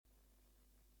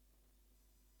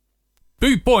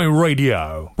Boot Boy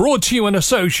Radio, brought to you in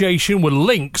association with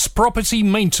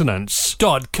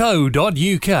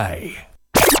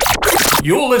linkspropertymaintenance.co.uk.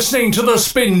 You're listening to The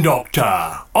Spin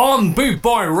Doctor on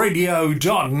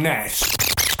bootboyradio.net.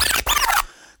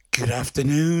 Good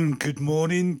afternoon, good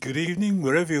morning, good evening,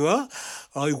 wherever you are.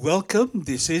 I welcome.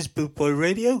 This is Boot Boy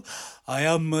Radio. I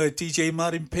am DJ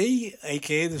Martin P,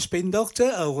 aka The Spin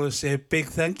Doctor. I want to say a big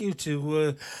thank you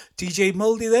to DJ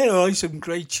Mouldy there. All right, some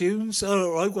great tunes.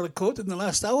 All right, what I caught in the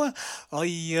last hour.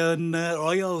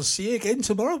 I'll see you again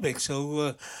tomorrow, Vic.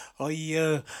 So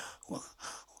it's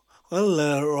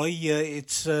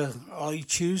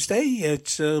Tuesday.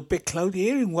 It's a bit cloudy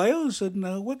here in Wales, and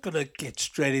we're going to get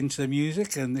straight into the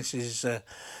music. And this is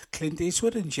Clint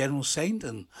Eastwood and General Saint,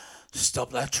 and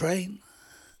Stop That Train.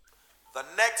 The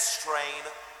next train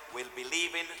will be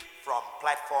leaving from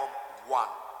platform 1.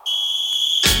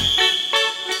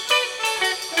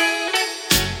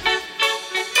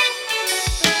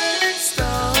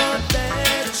 Stop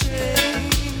that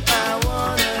train, I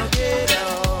wanna get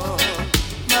on.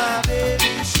 My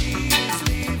baby, she's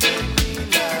leaving me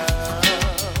now.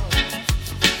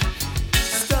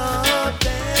 Stop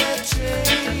that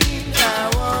train, I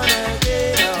wanna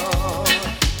get on.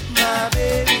 My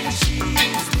baby,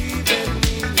 she's leaving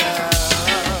me now.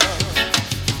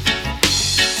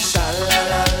 Sha la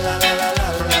la la la la la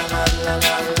la la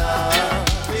la la.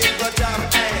 Big go down,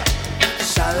 hey.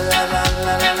 Sha la la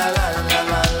la la la la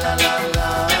la la la la.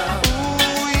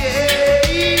 Ooh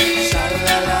yeah. Sha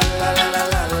la la la la la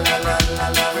la la la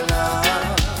la la.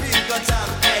 Big go down,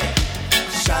 hey.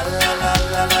 Sha la la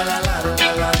la la la la la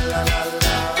la la la.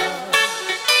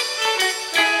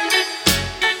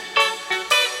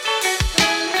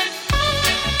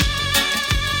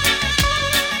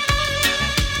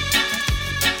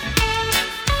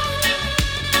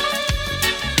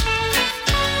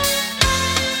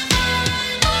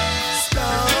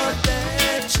 Start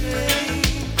that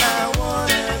train, I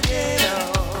wanna get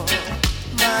on.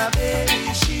 My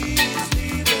baby, she's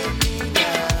leaving me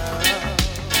now.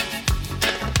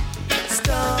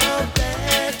 Start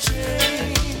that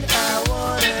train, I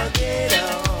wanna get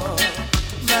on.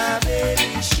 My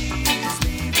baby, she's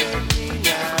leaving me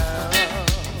now.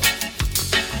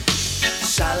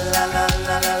 Sha la la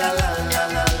la la la la la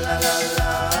la la la la.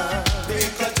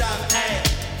 Big go down, hey.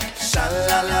 Sha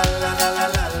la la la la la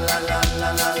la la la la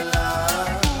la la.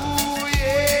 Ooh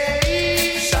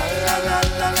yeah. Sha la la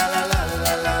la la la la la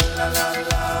la la la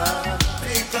la.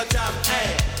 Big go down, hey.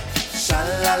 Sha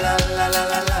la la la la la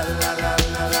la la la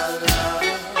la la la.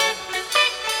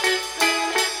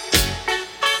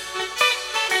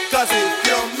 'Cause if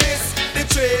you miss the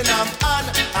train I'm on,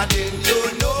 and then you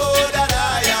know that I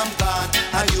am gone,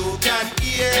 and you can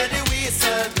hear the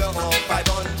whistle blow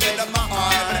 500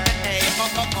 miles,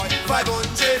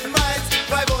 500 miles,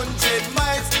 500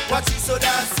 miles. Watch it so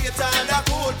that Satan a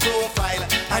cool profile,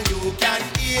 and you can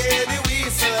hear the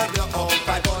whistle blow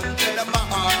 500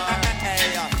 miles.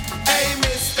 Hey,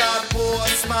 Mr.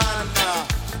 Postman,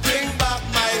 bring back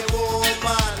my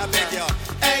woman, I beg you.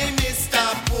 Hey, Mr.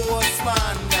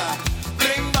 Postman,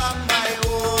 bring back my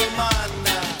woman.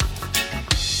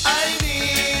 I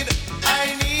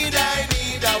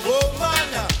need a woman.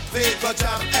 Big go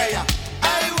jam, hey. I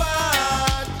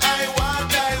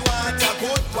want a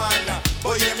good one.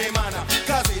 Oh, hear me, man.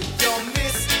 'Cause if you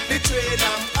miss the train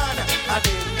I'm on, and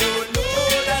then you know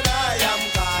that I am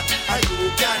gone, and you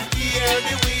can hear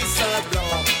the whistle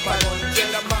blow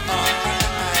 500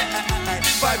 miles,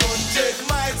 500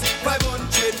 miles,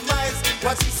 500 miles.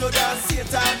 Watch it so that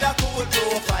Satan the cool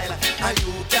profile, and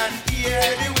you can hear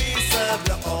the whistle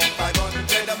blow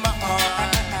 500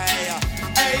 miles.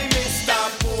 Hey, Mr.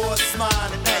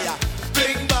 Postman, hey,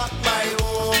 bring back my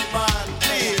woman,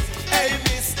 please. Hey,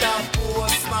 Mr.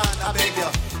 Postman, I beg you,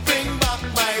 bring back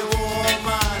my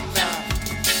woman.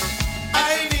 I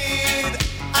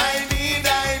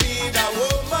need a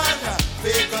woman.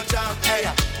 Big up jam, hey.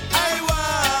 I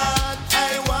want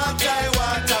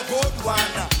a good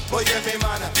one. Oh, yeah, me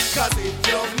man. 'Cause if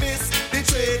you miss the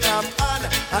train I'm on,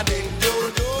 and then you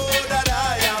know that I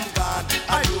am gone,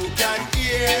 and you can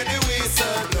hear the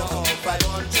whistle blow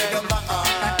 500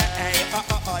 miles,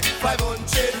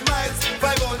 500 miles,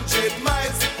 500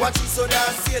 miles. Watch it so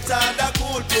that Satan the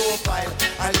cool profile,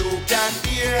 and you can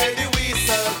hear the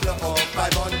whistle blow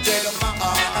 500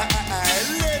 miles.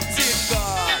 Let it go.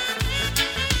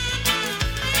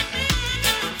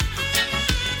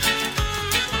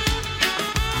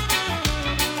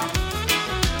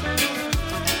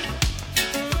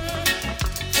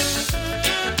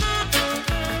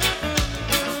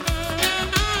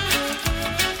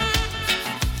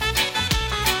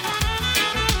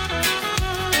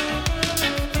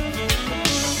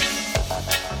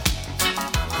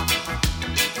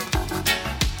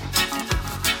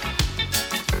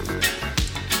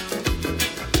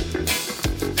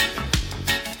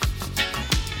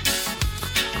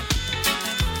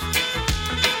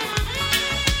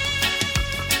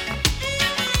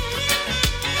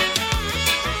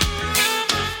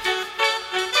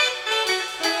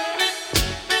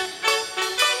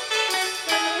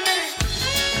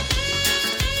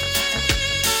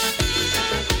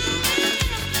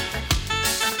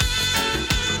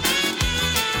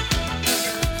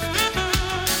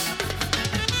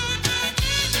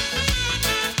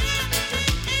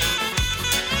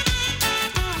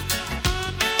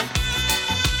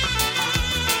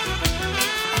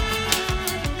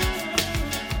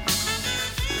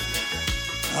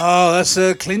 Oh, that's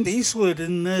Clint Eastwood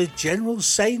and General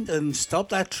Saint and Stop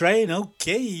That Train.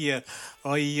 Okay,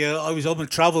 I was on my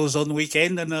travels on the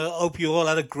weekend, and I hope you all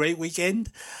had a great weekend.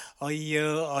 I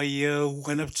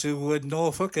went up to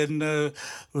Norfolk and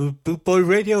Boot Boy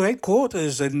Radio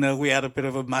headquarters, and we had a bit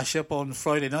of a mashup on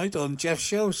Friday night on Jeff's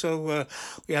show. So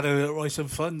we had right some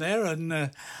fun there,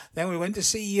 and then we went to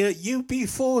see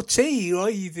UB40,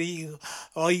 right,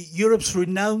 Europe's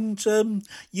renowned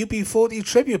UB40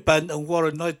 tribute band, and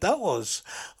what a night that was.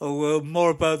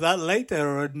 More about that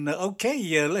later. And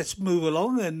okay, let's move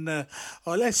along and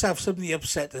let's have some of the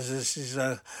upsetters. This is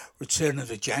Return of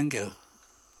the Django.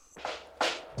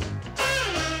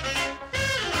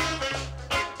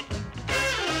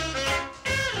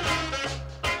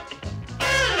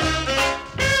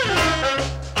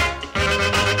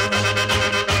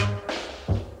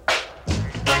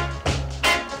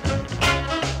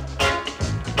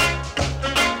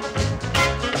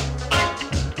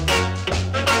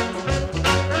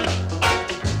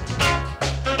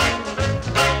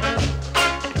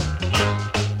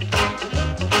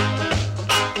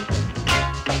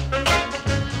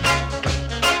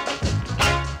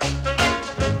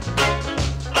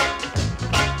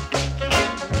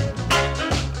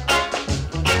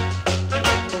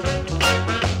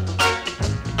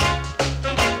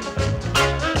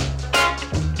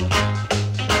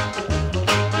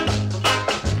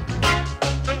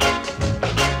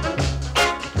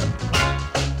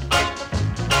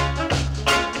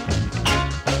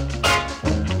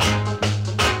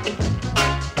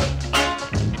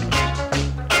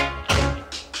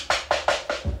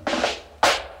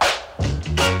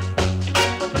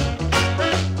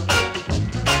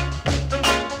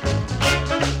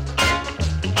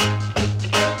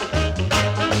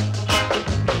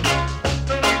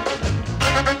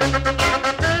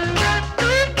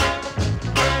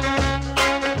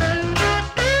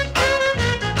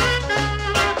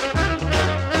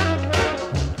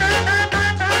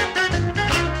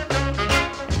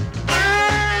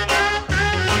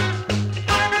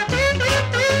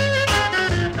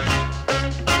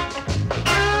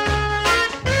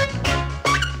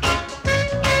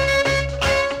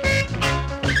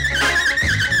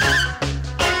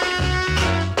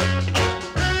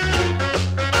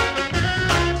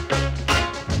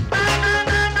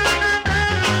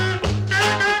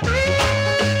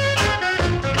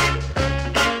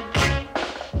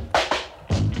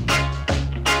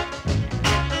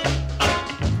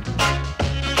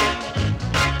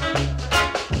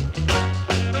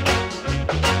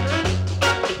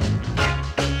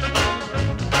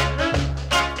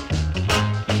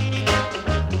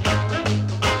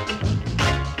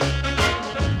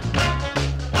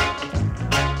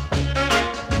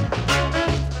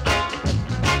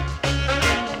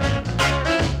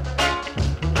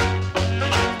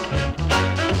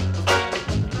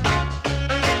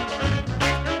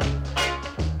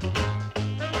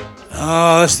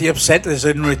 Oh, that's the Upsetters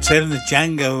in Return of the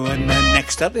Django. And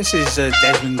next up, this is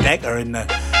Desmond Dekker, and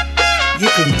You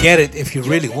Can Get It If You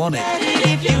Really Want It.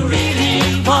 If you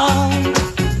really want,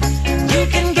 you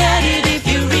can get it if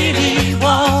you really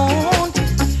want.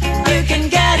 You can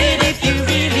get it if you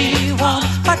really want,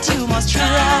 but you must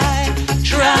try and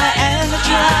try.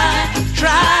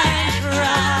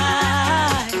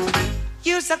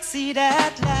 You succeed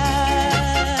at last.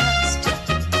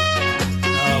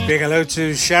 Big hello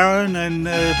to Sharon and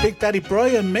Big Daddy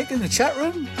Brian making the chat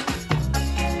room.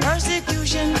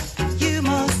 Persecution you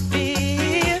must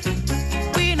fear.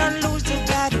 We not lose the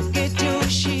battle, get your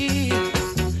shield.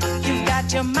 You've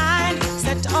got your mind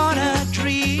set on a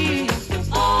dream.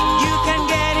 You can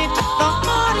get it the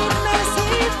more it may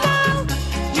seem long.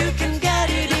 You can get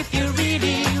it if you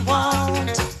really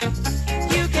want.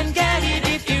 You can get it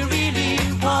if you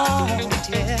really want,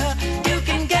 yeah. You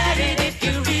can get it if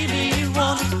you really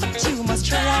want, but you must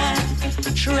try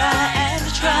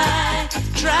and try.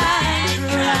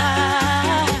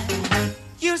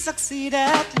 You'll succeed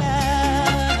at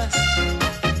last.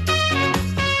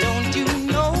 Don't you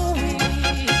know it?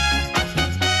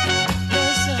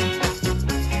 Listen,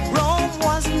 Rome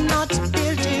was not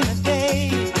built in a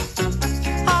day.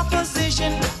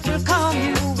 Opposition will come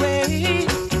your way,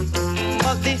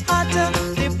 but the hotter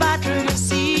the battle you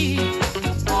see,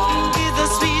 the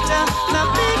sweeter the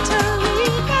victory.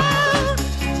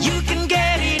 You can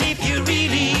get it if you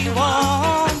really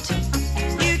want.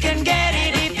 You can get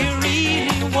it if you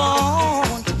really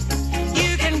want.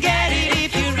 You can get it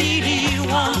if you really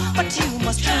want, but you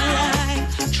must try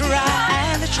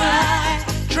and try.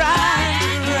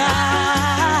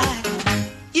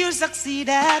 You'll succeed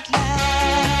at last.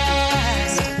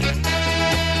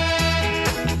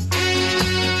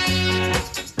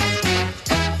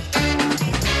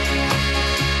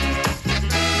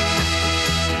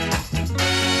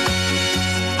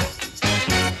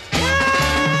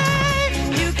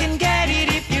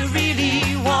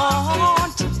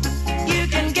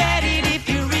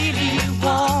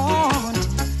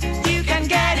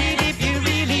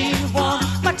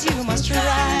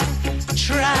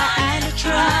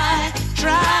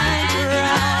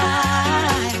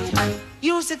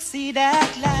 see that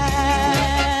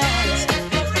light.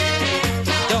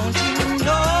 Don't you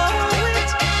know it?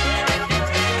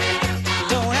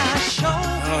 Don't I show?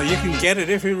 Oh, you can get it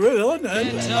if you really want.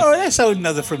 Oh, that's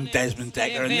another from Desmond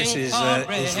Decker, and this is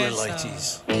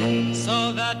Israelites.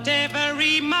 So that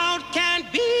every mouth can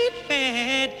be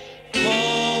fed. Oh,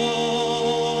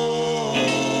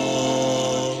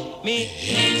 me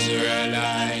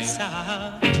Israelites.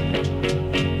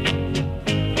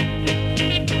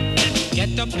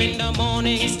 Get up in the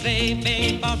morning,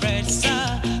 slaving for bread,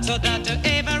 sir, so that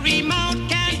every mouth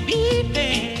can be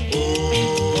fed.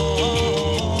 Oh,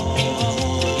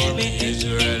 me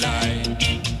Israelite.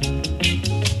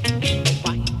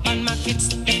 Wife and my kids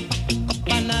step up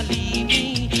and I leave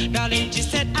me. Darling, she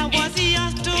said I was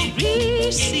yours to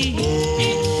receive.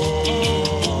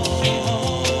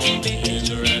 Oh, me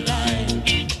Israelite.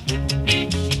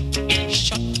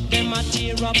 Shut them a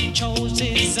tear up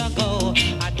choices ago.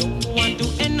 I don't want to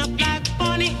end up like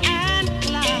Bonnie and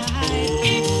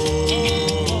Clyde.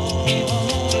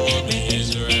 Oh, me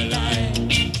Israelite.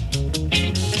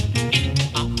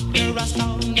 After a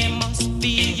sound, there must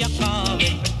be a call.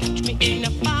 Catch me in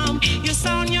the palm, you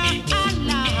sound your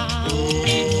alarm.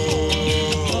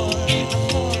 Oh,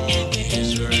 me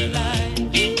Israelite.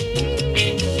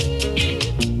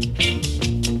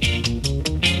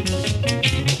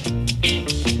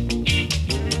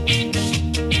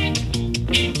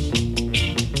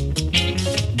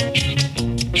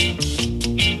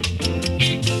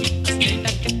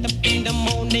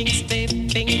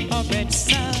 Stepping for bread,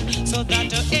 sir, so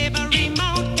that every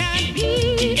mouth can be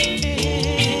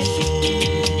fed.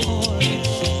 Oh,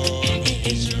 the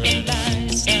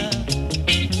Israelites, sir.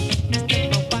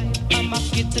 My wife and my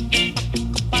kids up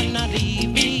and I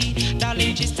leave me.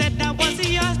 Darling, she said I was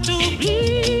yours to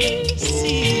receive.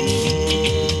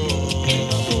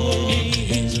 Oh, the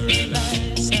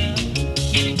Israelites, sir.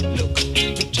 Look,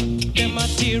 them a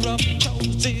tear up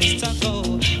choices ago.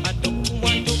 I don't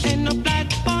want to end up like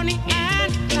Bonnie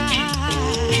and Clyde.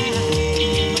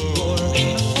 Oh,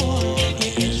 the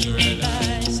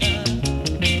Israelites.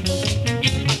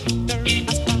 After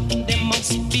a storm, there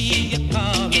must be a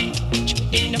calm.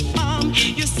 In the palm,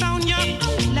 you sound your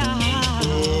alarm.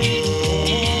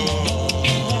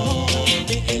 Oh,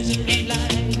 the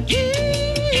Israelites.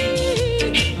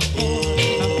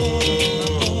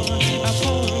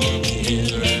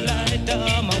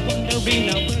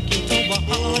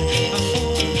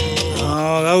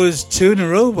 Oh, that was two in a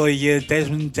row by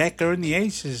Desmond Decker and the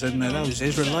Aces, and that was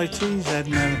Israelites, and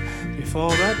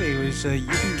before that it was You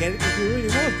Can Get It If You Really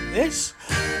Want. This,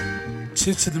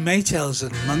 to the Maytals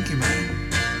and Monkey Man.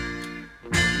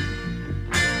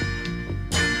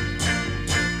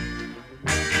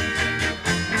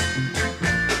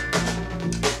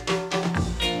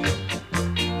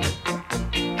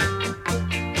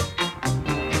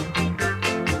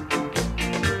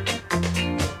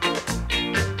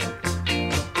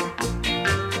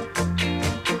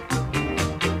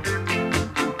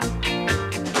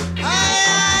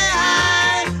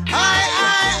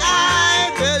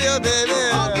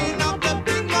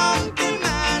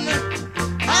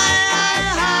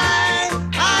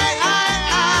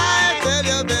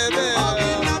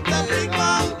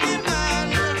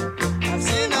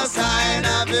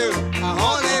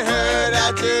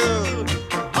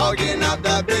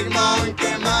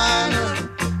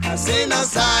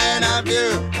 Sign of you,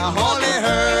 I only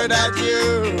heard that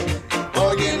you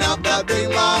hugging up the big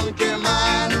monkey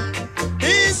man.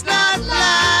 He's not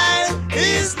lying,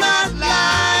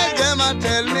 them a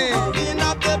tell me hugging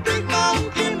up the big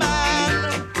monkey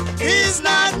man. He's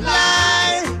not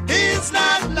lying,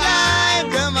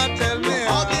 them a tell me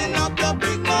hugging up the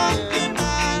big monkey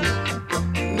man.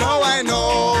 Now I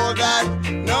know that,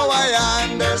 now I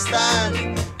understand,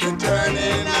 you're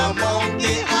turning a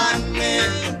monkey on me.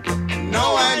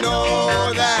 Now I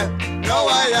know that, now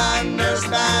I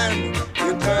understand,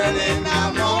 you're turning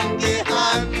a monkey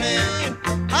on me.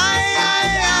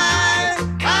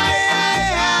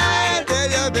 I tell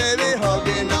you baby,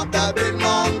 hugging up that big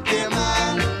monkey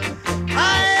man.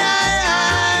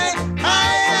 I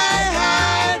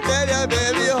tell you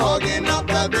baby, hugging up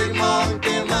that big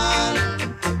monkey man.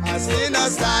 I see no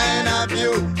sign of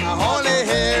you, I only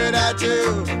hear that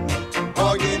you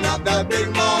hugging up that big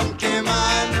monkey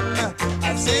man.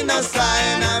 I've seen no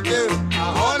sign of you, I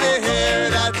only hear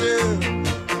that you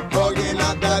hugging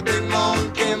up that big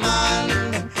monkey man.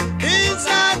 He's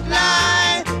not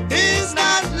lying,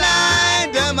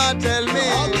 them a tell me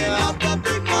hugging up the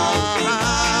big monkey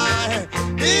man.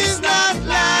 He's not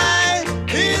lying,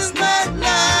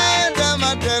 them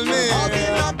a tell me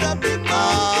hugging up the big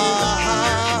monkey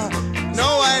man.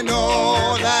 Now I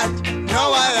know that,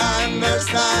 now I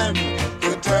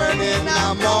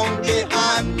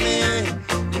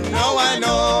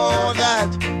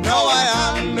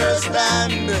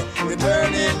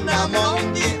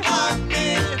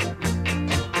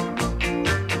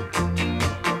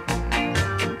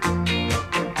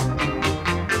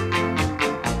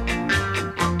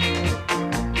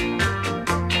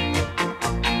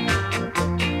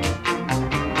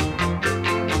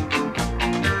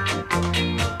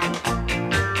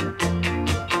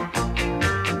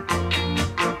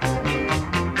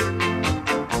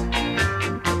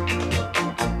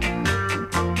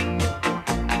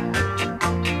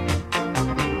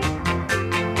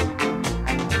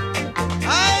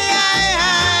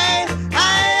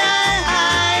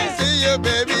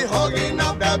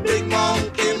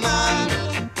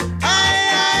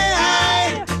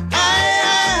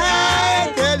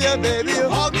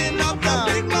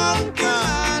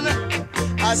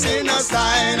see no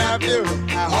sign of you.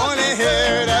 I only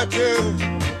hear that you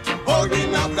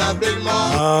holding up that big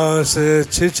mouth. Oh, it's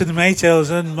Toots and the Maytals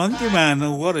and Monkey Man.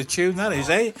 Oh, what a tune that is,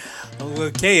 eh?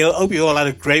 Okay, I hope you all had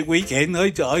a great weekend.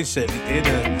 I certainly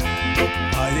did.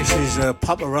 This is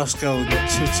Papa Roscoe and the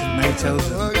Toots and the Maytals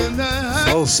and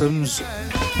Folsom's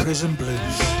Prison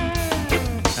Blues.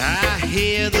 I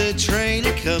hear the train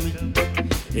a-coming,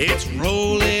 it's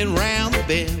rolling round the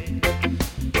bend.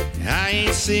 I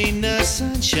ain't seen the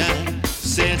sunshine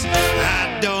since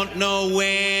I don't know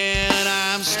when.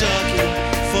 I'm stuck in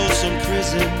Folsom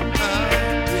Prison,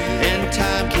 and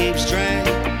time keeps dragging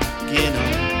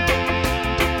on.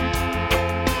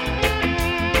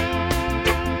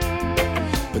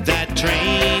 But that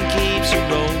train keeps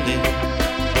rolling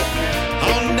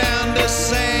on down to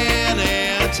San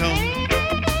Antonio.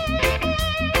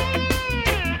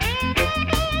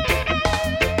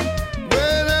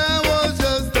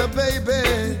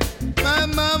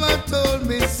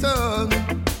 Son,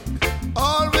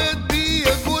 always be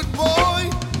a good boy.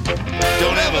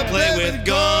 Don't ever play with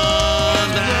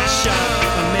guns. I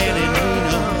shot a man in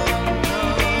Reno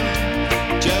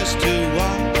just to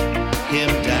watch him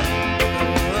die.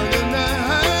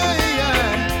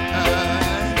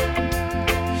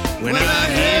 When I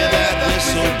hear that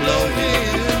whistle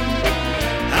blowing,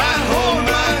 I hold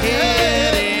my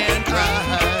head and cry.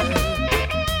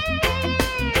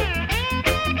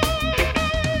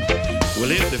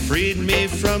 Well, if they freed me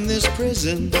from this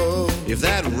prison, if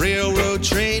that railroad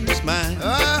train was mine,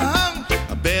 I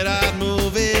bet I'd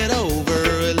move it over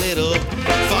a little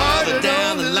farther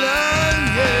down the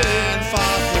line,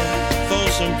 far from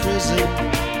Folsom Prison.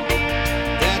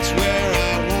 That's where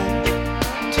I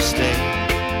want to stay.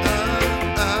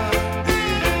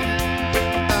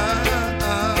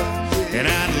 And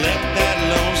I'd let that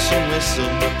lonesome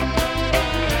whistle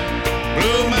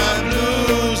blow my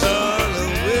blues all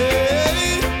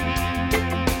away.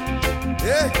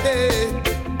 Yeah, hey.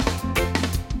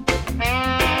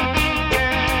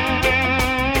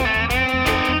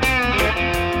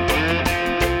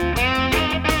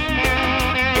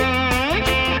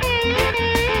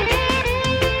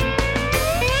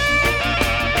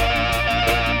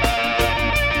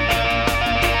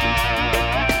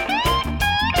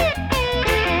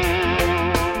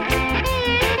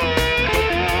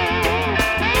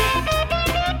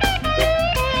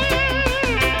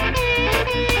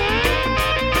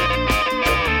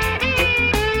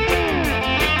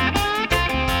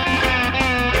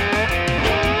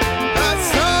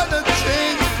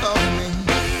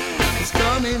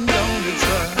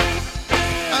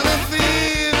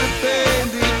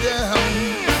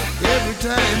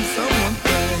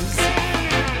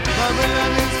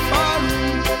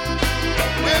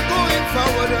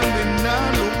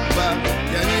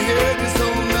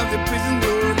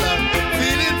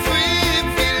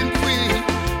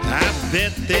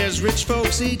 There's rich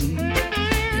folks eating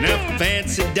in a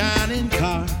fancy dining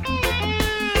car,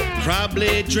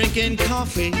 probably drinking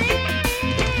coffee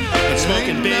and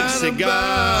smoking big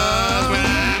cigars. When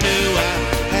I knew I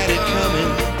had it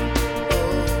coming,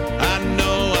 I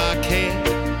know I can't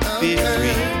be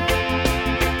free.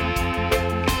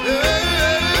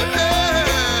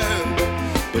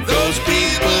 But those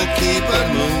people keep on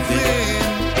moving,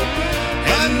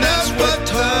 and that's what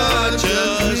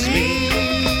tortures me.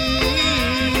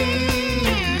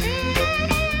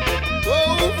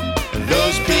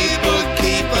 Those people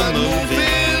keep on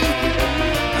moving,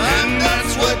 and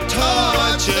that's what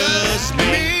tortures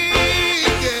me.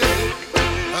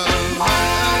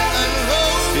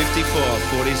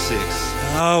 54-46.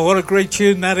 Oh, what a great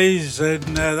tune that is.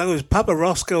 And that was Papa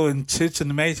Roscoe and Toots and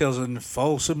the Maytals and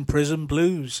Folsom Prison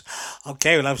Blues.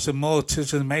 Okay, we'll have some more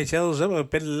Toots and the Maytals a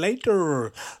bit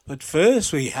later. But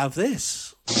first, we have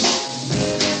this.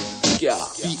 Ska.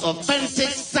 The authentic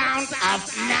sound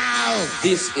of now.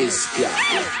 This is Ska.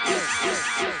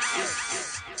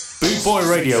 Boot Boy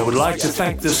Radio would like to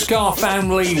thank the Ska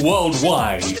family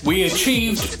worldwide. We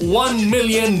achieved 1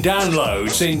 million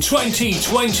downloads in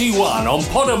 2021 on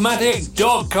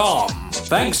Podomatic.com.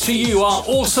 Thanks to you, our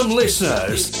awesome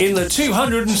listeners in the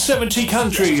 270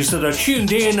 countries that are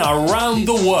tuned in around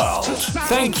the world.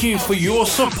 Thank you for your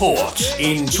support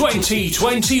in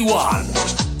 2021.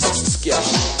 Ska.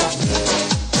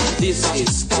 This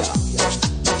is Ska.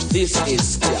 This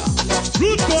is Ska.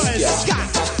 Root Boy Ska.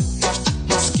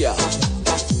 Ska.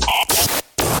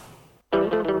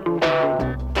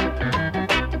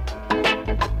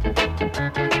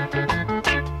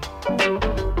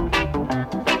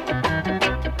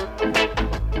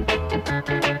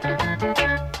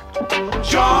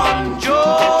 John Jones,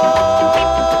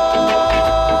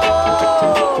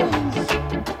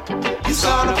 you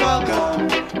son of a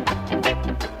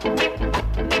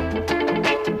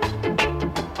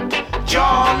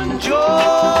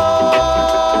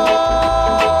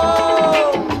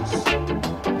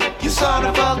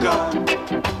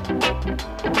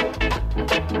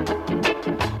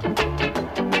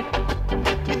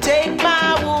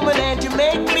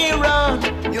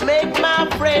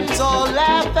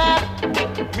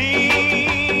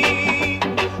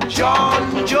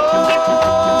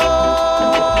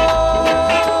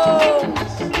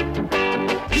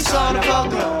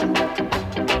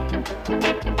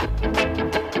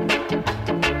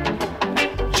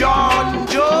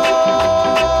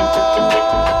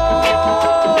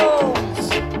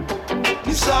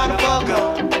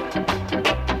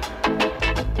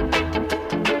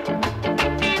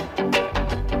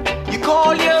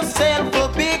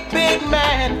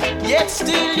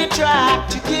still you try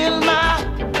to kill my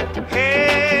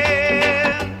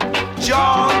head.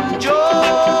 John Jones,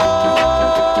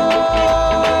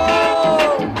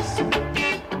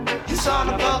 you son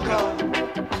of a gun.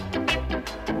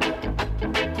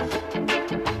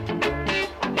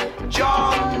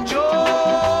 John Jones,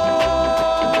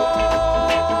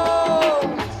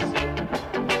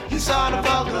 you son of a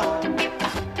gun.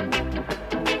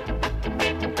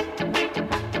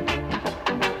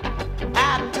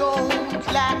 I don't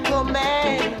like a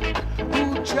man who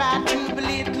tried to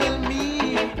belittle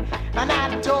me, and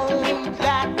I don't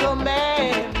like a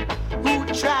man who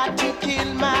tried to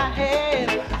kill my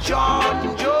head.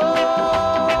 John Jones,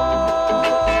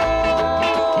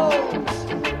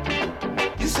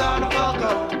 you son of a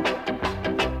gun.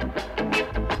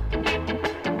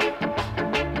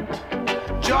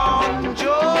 John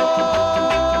Jones,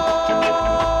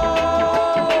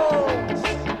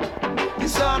 you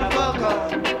son of a gun.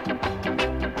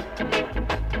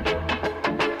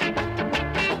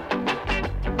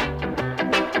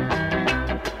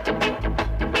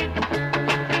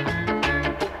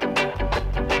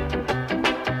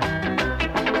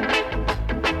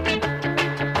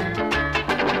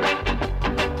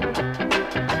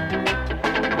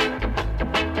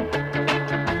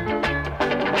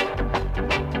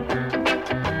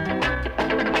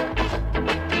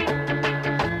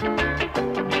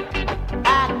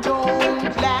 I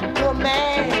don't like a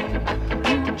man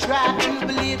who tried to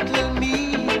belittle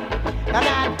me, and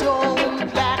I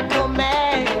don't like a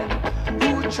man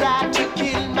who tried to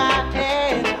kill my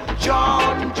head.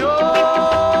 John Jones,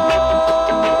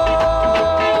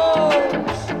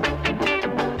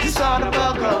 you son of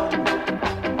a gun.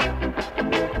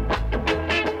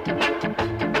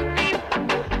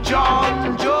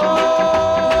 John Jones,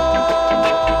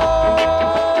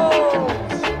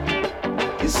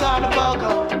 you son of a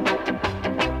gun.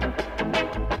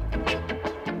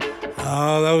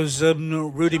 Oh, that was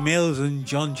Rudy Mills and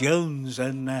John Jones.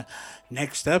 And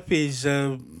next up is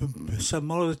some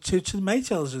more of the Toots and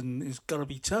Maytals, and it's got to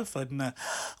be tough. And I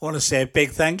want to say a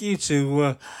big thank you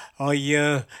to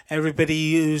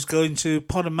everybody who's going to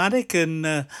Podomatic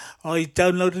and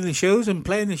downloading the shows and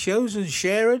playing the shows and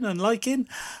sharing and liking.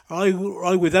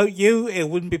 Without you, it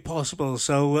wouldn't be possible.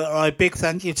 So a big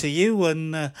thank you to you,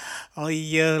 and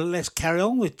let's carry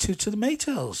on with Toots and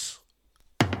Maytals.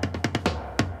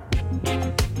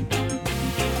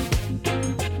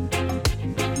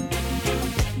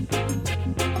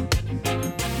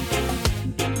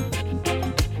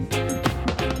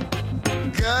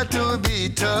 Got to be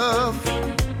tough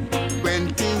when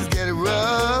things get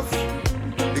rough.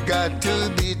 You got to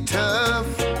be tough,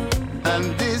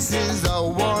 and this is a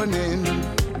warning.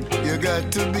 You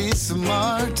got to be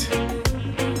smart.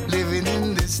 Living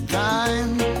in this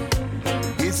time,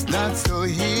 it's not so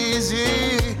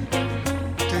easy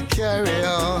to carry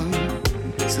on.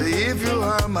 So if you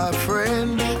are my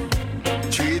friend,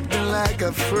 treat me like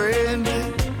a friend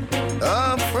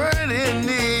in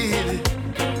need.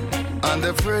 And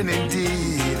a friend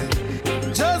indeed,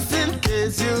 just in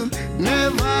case you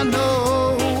never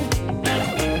know.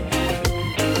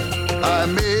 Or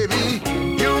maybe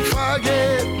you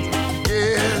forget,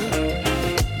 yeah.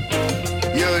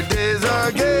 Your days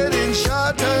are getting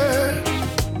shorter.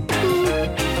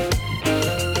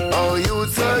 Our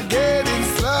youths are getting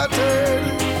slaughtered,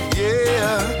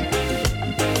 yeah.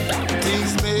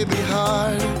 Things may be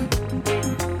hard,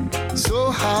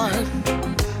 so hard,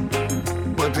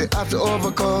 but we have to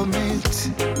overcome it,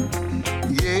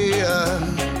 yeah.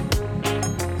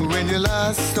 When you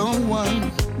lost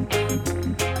someone,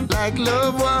 like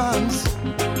loved ones,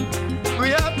 we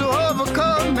have to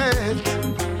overcome it,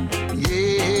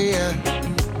 yeah.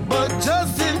 But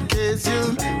just in case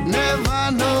you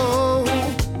never know,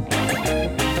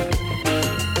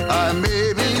 or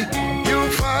maybe you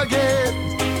forget,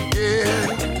 yeah.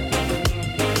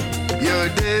 Your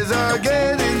days are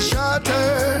getting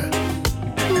shorter.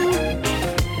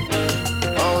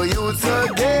 Our youths are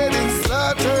getting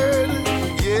slaughtered,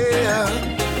 yeah.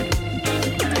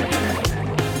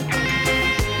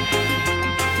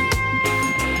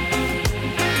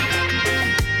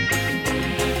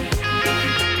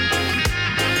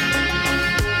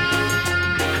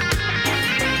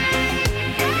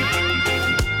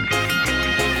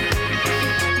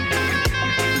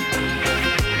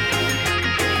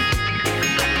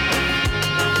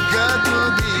 Got to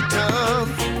be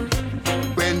tough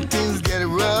when things get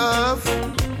rough.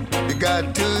 You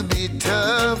got to be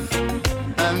tough,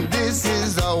 and this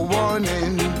is a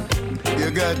warning.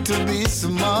 You got to be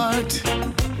smart.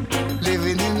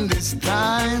 Living in this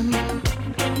time,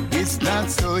 it's not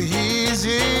so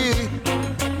easy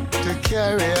to to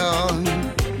carry on.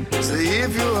 So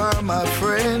if you are my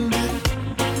friend,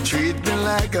 treat me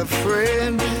like a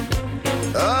friend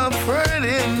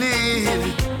in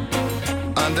need,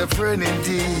 and a friend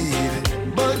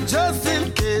indeed. But just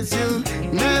in case you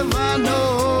never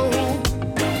know,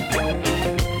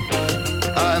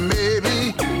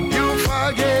 maybe you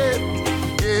forget,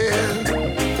 yeah.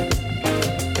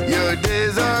 Your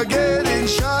days are getting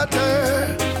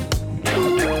shorter.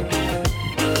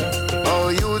 Oh,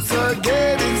 youths are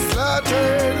getting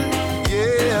slaughtered,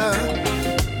 yeah.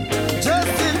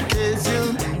 Just in case you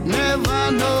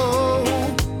never know,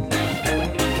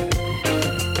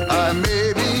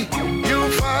 maybe you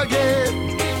forget,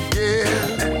 yeah.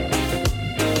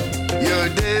 Your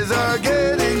days are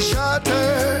getting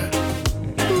shorter.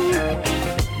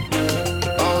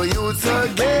 Oh, youths are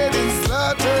getting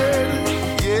slaughtered,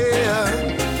 yeah.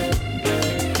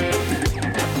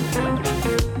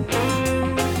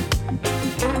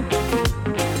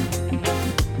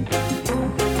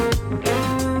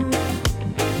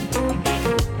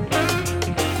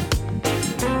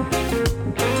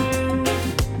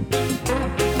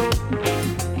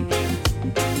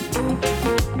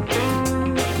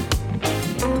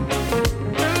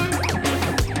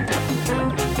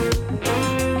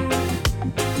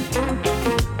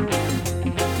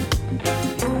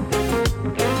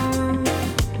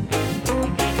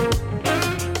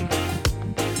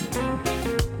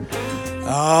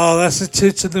 Oh, that's the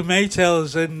Toots and the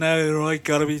Maytals, and right,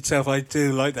 Gotta Be Tough. I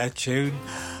do like that tune.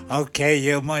 Okay,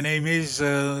 yeah, my name is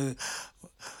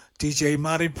DJ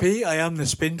Martin P. I am the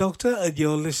Spin Doctor, and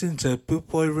you're listening to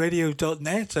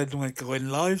bootboyradio.net, and we're going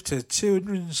live to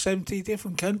 270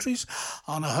 different countries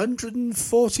on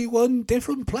 141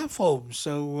 different platforms.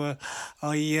 So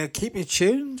I keep it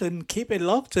tuned and keep it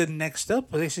locked. And next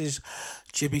up, this is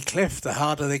Jimmy Cliff, The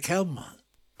Harder They Come.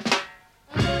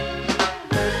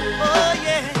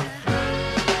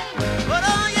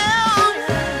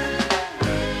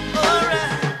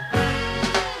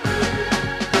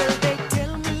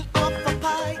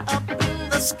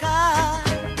 Sky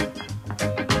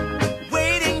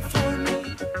waiting for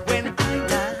me when I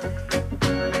die,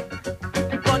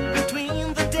 but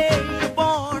between the day you're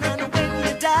born and when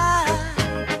you die,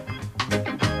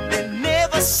 they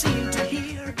never seem to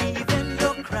hear even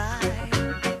your cry.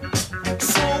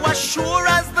 So as sure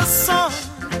as the sun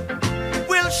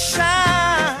will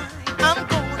shine, I'm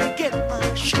gonna get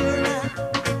my share now.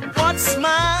 What's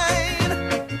mine?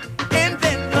 And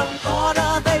then the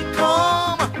harder they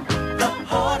come,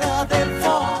 harder they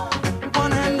fall,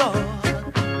 one and all.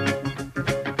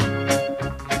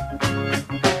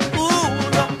 Ooh,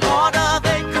 the harder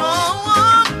they come,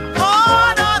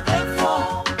 harder they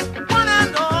fall, one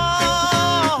and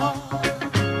all.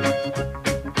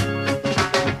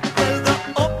 Well, the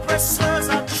oppressors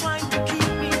are trying to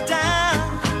keep me down,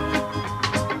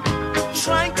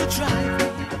 trying to drive me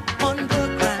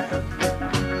underground,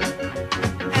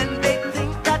 and they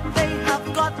think that they have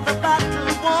got the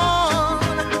battle won.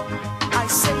 I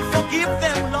say forgive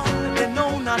them, Lord, they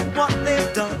know not what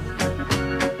they've done.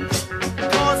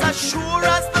 'Cause as sure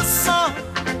as the sun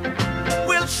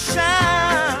will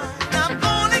shine, I'm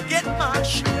gonna get my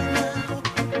share now.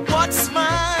 What's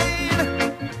mine?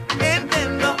 And then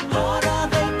the harder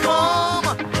they come,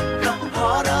 the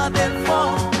harder they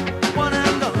fall, one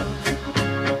and all.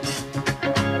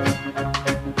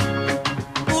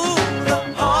 Ooh, the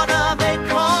harder they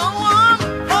come,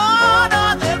 harder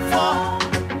they fall,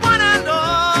 one and all.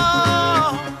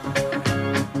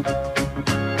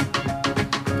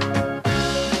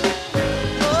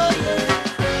 Oh yeah,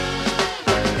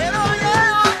 yeah, oh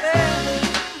yeah, oh yeah,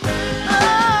 oh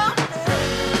yeah.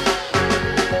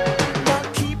 I'll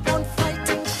keep on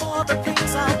fighting for the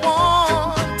things I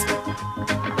want,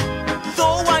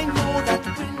 though I know that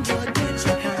when you're dead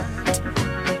you can't.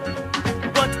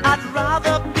 But I'd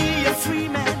rather be a free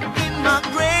man in my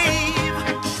grave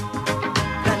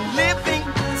than living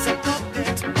as a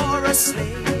puppet or a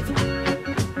slave.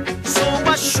 So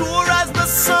as sure as the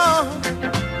sun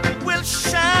will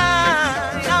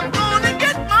shine, I'm gonna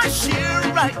get my share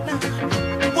right now.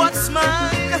 What's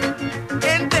mine?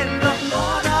 And then the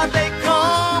harder they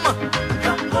come,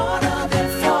 the harder they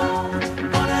fall,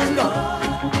 one and all.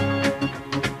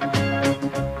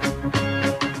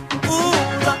 Ooh,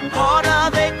 the harder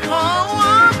they come,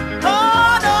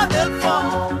 harder they'll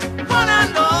fall, one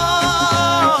and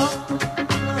all.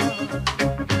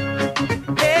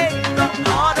 Hey, the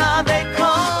harder they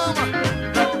come,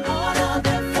 the harder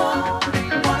they fall,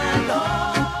 one and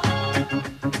all.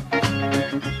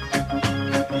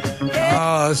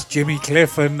 That's Jimmy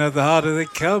Cliff and The Harder They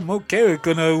Come. Okay, we're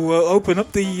going to open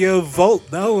up the vault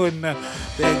now, and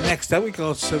then next up we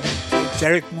got some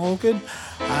Derek Morgan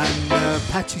and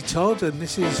Patsy Todd, and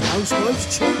this is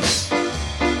Housewife's Choice.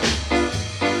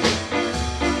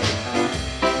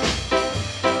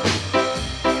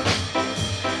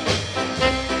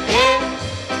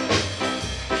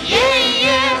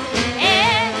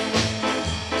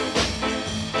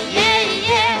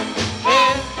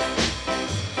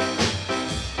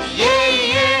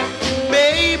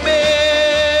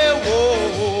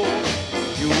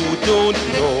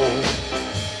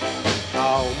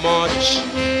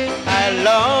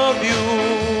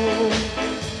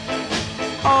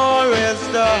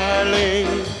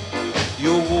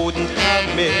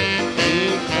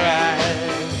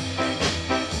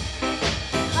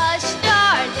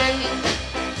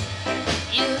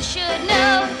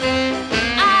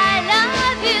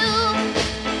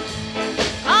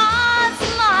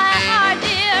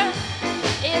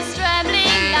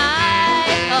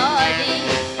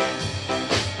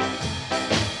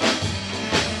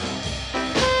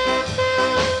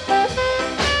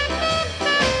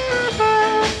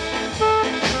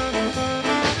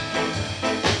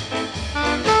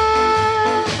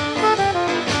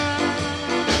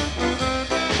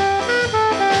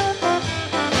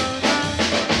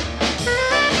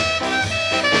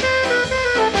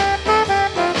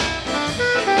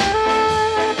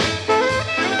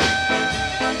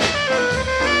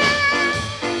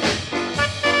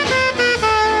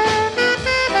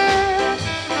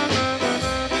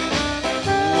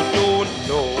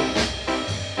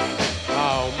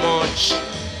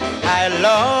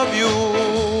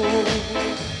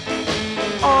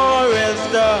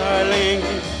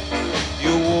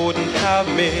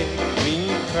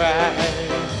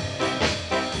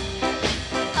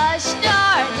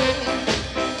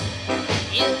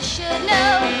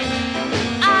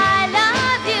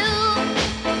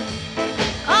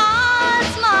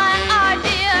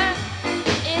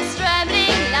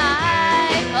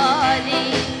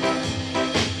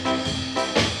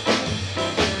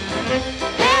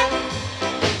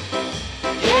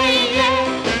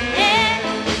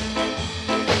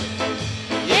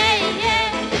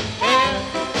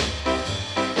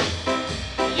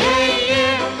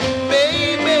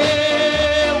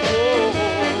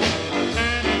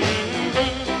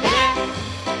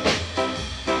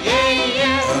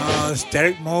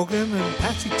 Derek Morgan and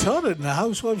Patsy Todd and The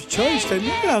Housewife's Choice. Then we're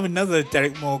going to have another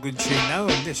Derek Morgan tune now,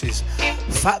 and this is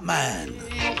Fat Man.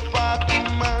 Fat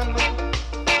man,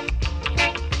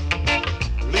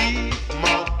 leave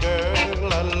my girl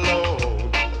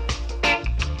alone.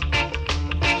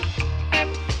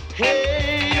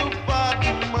 Hey, you fat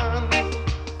man,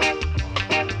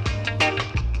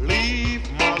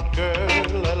 leave my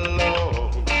girl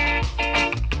alone.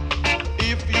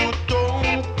 If you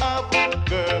don't have a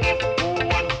girl,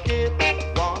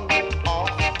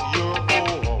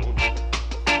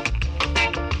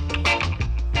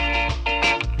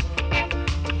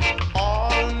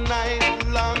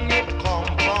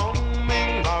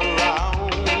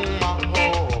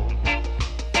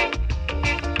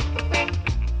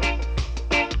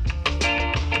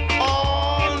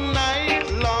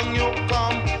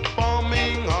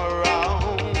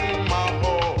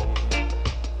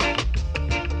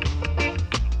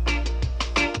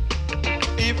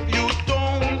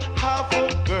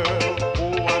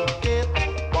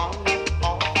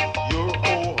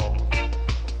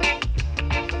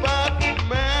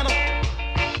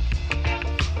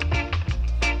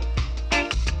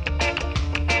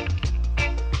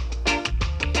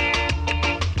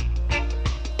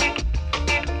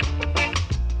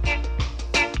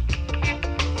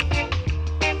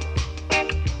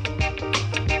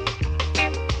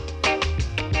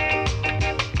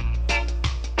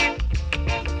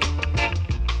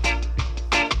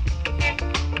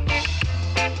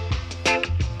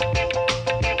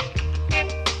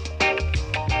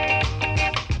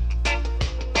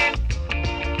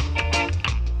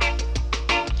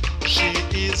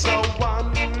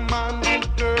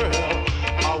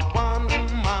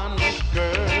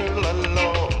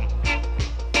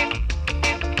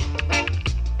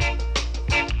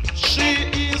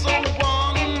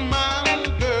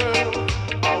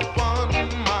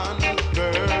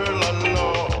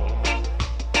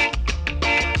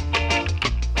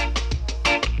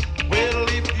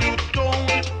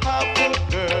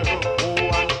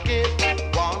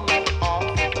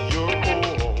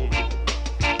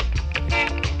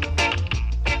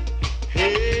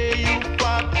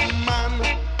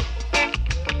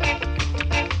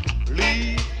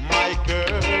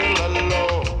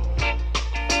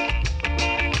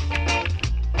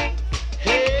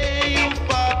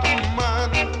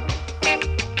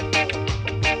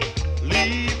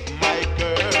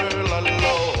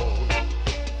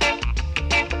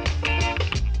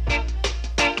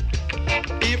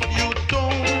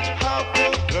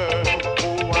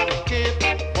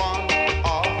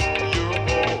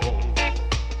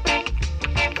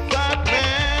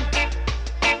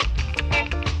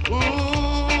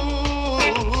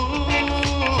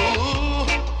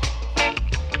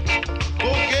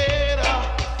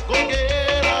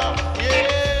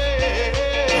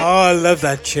 I love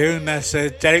that tune. That's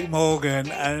Derek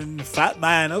Morgan and Fat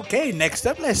Man. Okay, next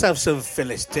up, let's have some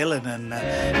Phyllis Dillon and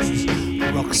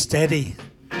Rock Steady.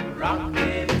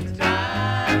 Rockin'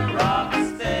 time, rock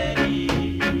steady.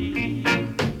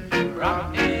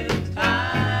 Rockin'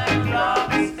 time,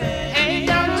 rock steady. Hey,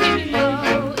 don't you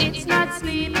know it's not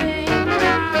sleeping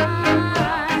time?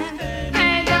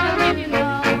 Hey, don't you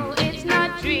know it's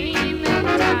not dreaming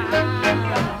time?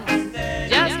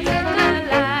 Just live the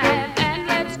life and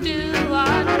let's do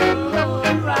what the whole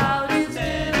crowd is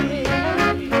doing.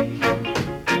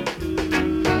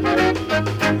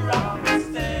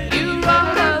 You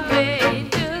rock away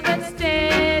to the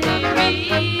steady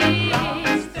beat.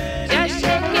 Just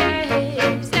shake your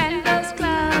hips and those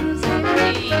clumsy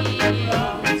feet.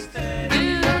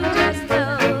 Do just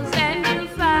those and you'll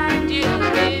find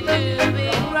you'll be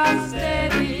doing rock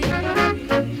steady.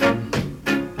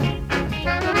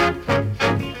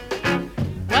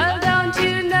 Well, don't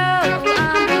you know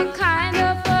I'm the kind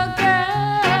of a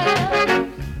girl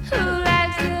who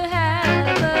likes to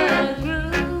have a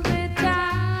groovy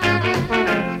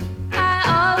time. I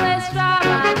always try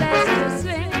my best to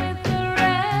swing with the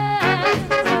rest.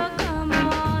 So come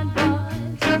on,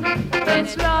 boys,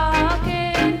 it's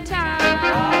rockin'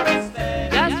 time.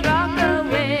 Just rock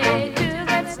away to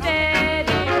that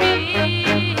steady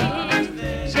beat.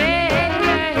 Shake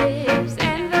your hips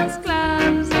and those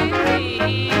clumsy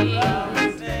feet.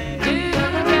 Do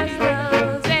just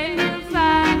those and you'll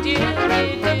find you'll be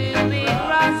doing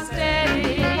rock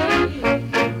steady.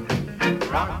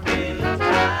 Rockin'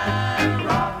 time,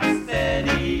 rock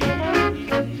steady.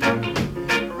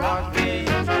 Rockin'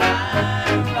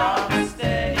 time, rock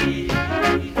steady.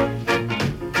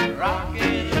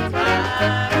 Rockin'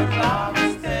 time, rock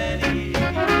steady.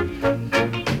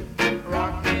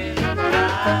 Rockin'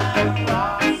 time,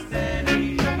 rock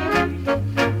steady.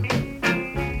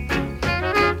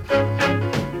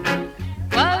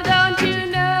 Well, don't you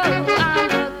know I'm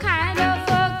the kind of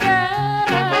a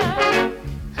girl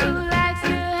who likes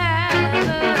to have a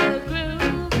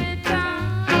groovy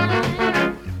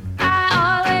time. I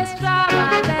always try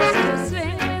my best to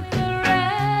swing with the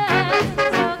rest.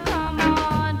 So come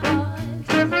on, boys,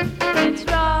 it's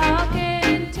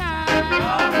rockin'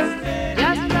 time.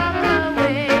 Just rock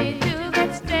away to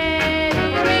that steady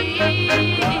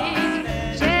beat.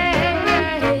 Shake your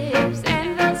hips and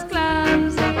those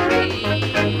clumsy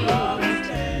feet.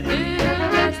 Do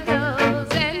just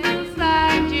those and you'll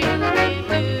find you'll be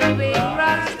doing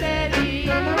rock steady.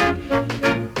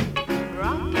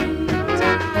 Rockin'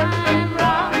 time,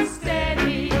 rock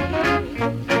steady.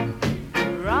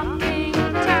 Rockin'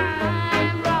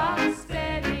 time, rock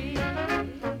steady.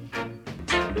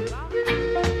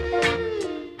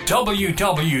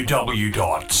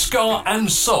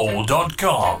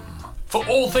 www.scarandsoul.com for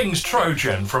all things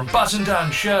Trojan, from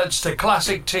button-down shirts to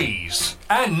classic tees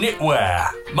and knitwear,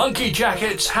 monkey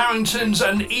jackets, Harringtons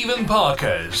and even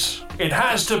Parkers. It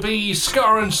has to be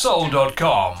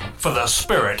scarandsoul.com for the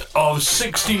spirit of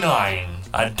 69.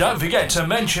 And don't forget to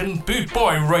mention Boot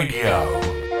Boy Radio.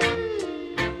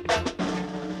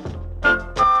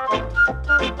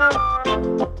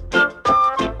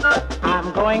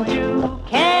 I'm going to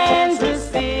Kansas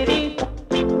City,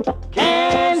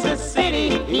 Kansas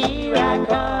City, here I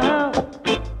come.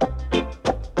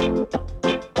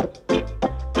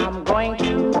 I'm going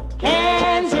to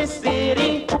Kansas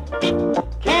City,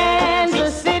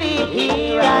 Kansas City,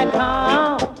 here I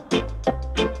come.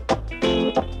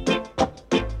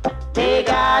 They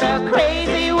got a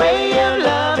crazy way of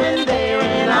loving there,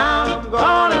 and I'm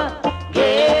gonna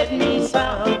get me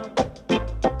some.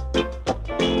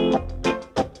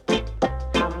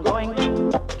 I'm going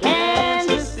to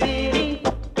Kansas City,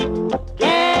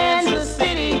 Kansas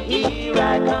City, here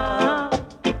I come.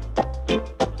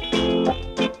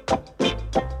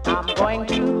 I'm going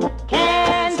to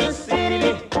Kansas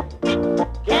City,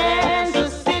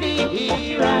 Kansas City,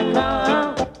 here I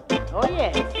come. Oh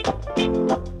yes.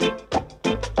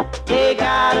 They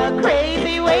got a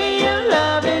crazy way of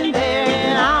loving there,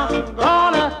 and I'm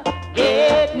gonna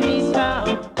get me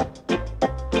some.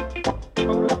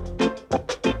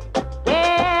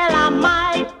 Well, I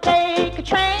might take a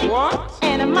train. What?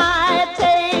 And I might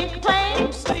take a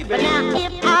plane. But now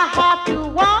if I have to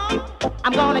walk,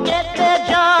 I'm gonna get there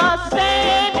just the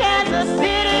same. Kansas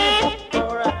City.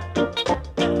 All right.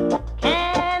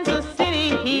 Kansas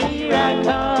City, here I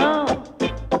come.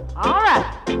 All right.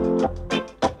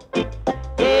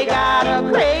 They got a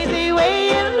crazy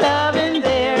way of loving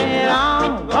there, and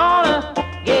I'm gonna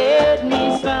get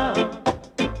me some.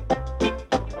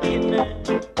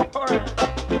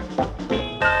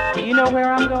 Do you know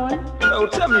where I'm going? Oh,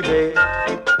 tell me, babe.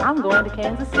 I'm going to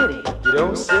Kansas City. You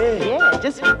don't say. Yeah,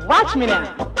 just watch me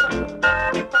now.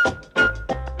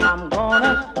 I'm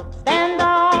gonna stand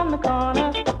on the corner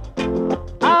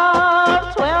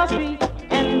of 12th Street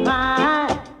and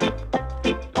Vine.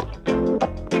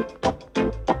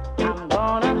 I'm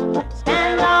gonna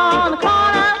stand on the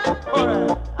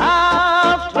corner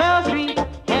of 12th Street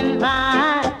and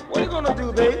Vine. What are you gonna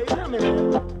do, babe? Tell me,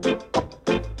 man.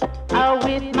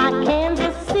 With my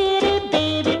Kansas City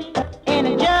baby and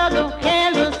a jug of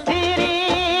Kansas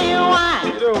City wine.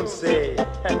 You don't say.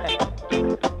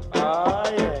 Oh,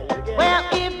 yeah. Well,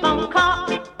 if I'm caught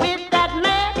with that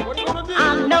man,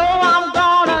 I know I'm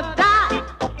gonna die.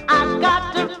 I've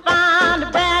got to find a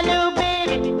brand new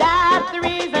baby. That's the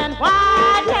reason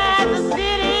why Kansas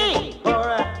City. All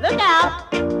right. Look out,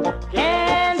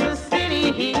 Kansas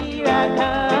City, here I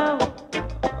come.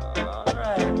 All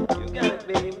right. You got it,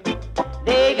 baby.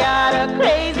 They got a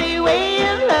crazy way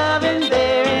of loving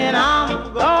there, and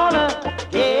I'm gonna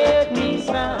get me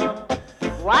some.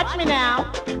 Watch me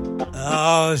now.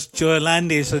 Oh, it's Joy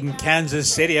Landis in Kansas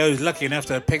City. I was lucky enough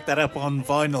to pick that up on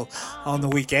vinyl on the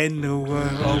weekend.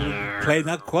 I played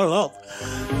that quite a lot.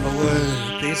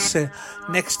 This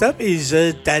next up is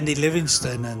Dandy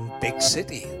Livingstone and Big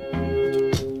City.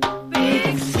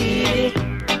 Big city,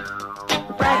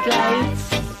 bright lights,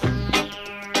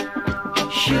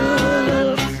 sure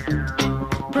looks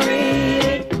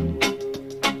pretty.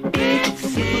 Big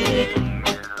city,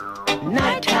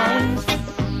 night times,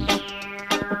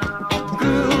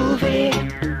 groovy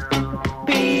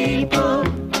people,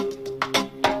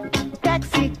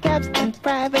 taxi cabs and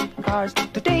private cars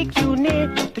to take you near,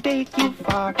 to take you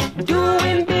far.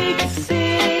 Doing big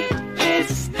city,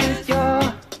 this is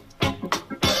your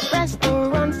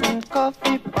restaurants and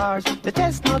coffee bars, the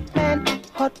Chestnut Man,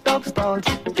 hot dog stalls.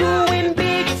 Doing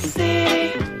big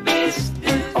city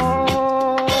business,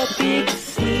 oh, big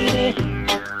city,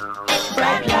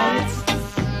 bright lights,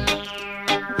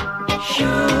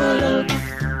 sure looks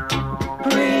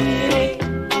pretty.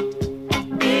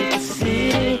 Big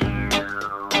city,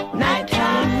 night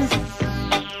times,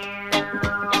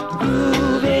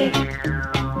 groovy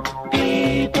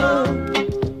people,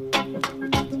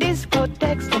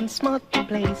 discotheques and smart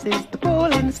places, the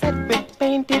bowling set with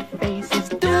painted faces.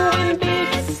 Doing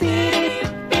big city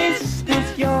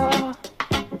business, you're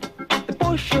the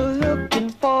pusher looking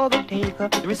for the taker,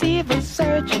 the receiver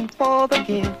searching for the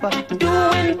giver.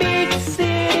 Doing big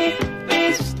city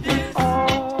business, oh.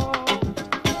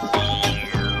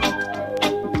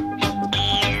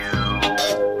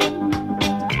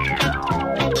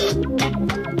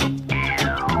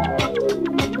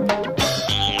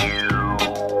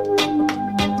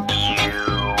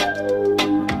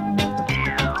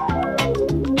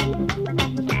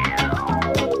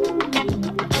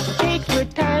 Take your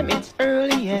time, it's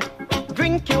early yet.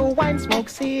 Drink your wine, smoke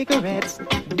cigarettes.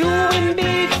 Doing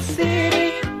big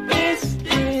city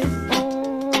business.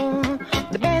 Oh,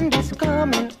 the band is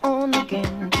coming on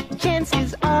again.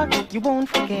 Chances are you won't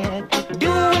forget.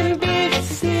 Doing big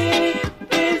city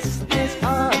business.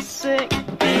 Oh, sick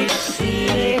big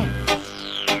city.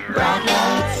 Bright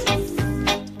lights.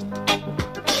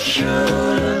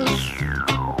 Sure looks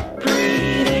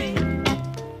pretty.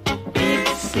 Big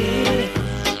city.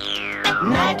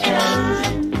 Night times.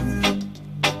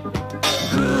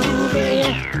 Groovy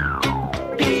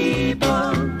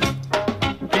people.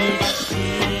 Big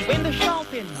city. When the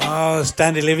shopping. Oh, it's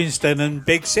Dandy Livingstone and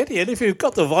Big City. And if you've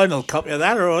got the vinyl copy of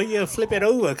that, or you flip it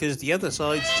over because the other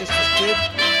side's just as good.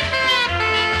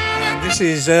 And this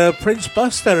is Prince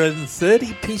Buster and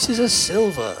 30 Pieces of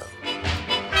Silver.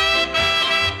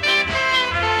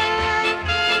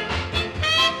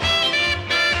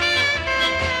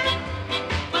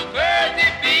 30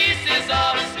 pieces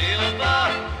of silver,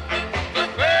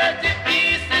 30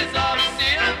 pieces of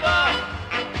silver,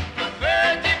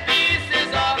 30 pieces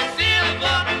of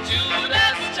silver.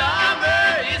 Judas Charmer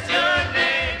is your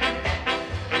name.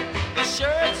 The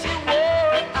shirts you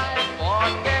wore, I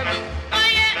bought them. Oh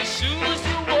yeah. The shoes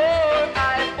you wore, I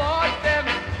bought them.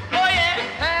 Oh yeah. The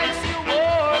pants you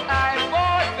wore, I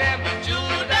bought them.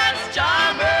 Judas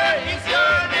Charmer is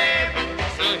your name.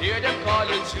 So hear them call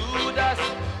you Judas.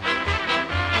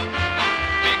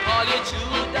 They call you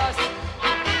Judas.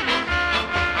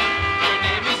 Your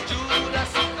name is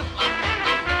Judas.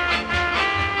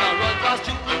 Now run past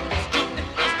Judas, Judas,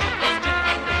 Judas,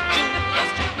 Judas,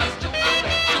 Judas, Judas,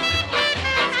 Judas,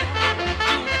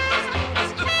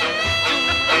 Judas, Judas,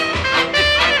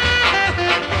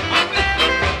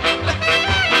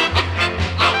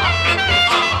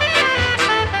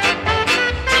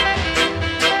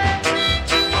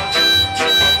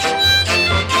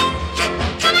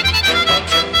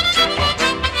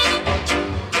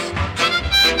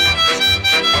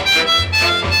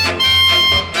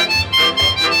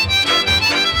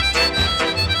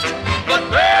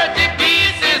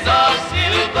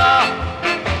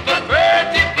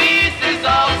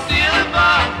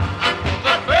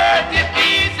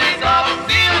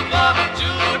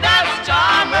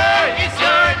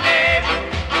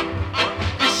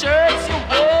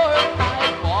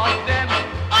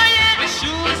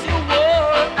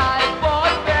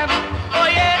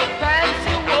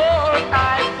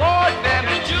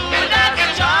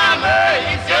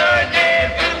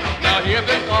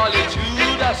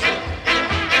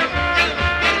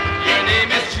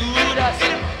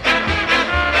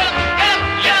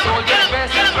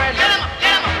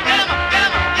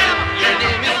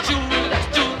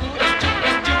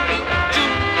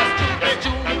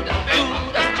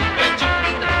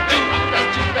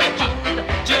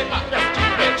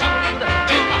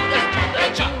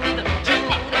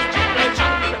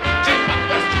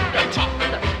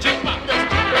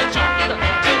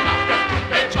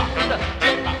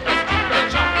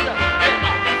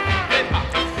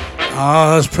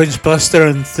 Ah, that's Prince Buster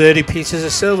and 30 Pieces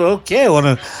of Silver. Okay, I want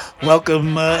to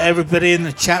welcome everybody in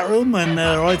the chat room, and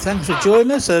right, thanks for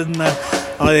joining us. And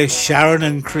hi, Sharon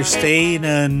and Christine,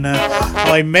 and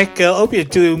hi, Mick. I hope you're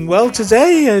doing well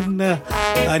today. And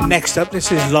next up,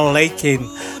 this is Lol Aiken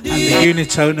and the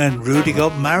Unitone and Rudy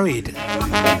Got Married.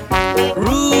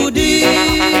 Rudy,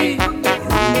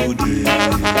 Rudy,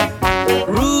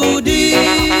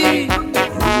 Rudy,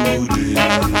 Rudy,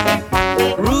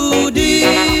 Rudy.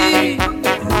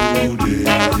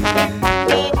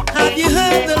 Have you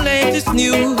heard the latest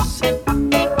news?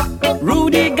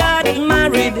 Rudy got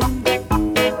married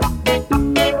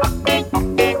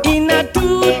in a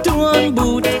 2-to-1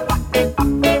 boot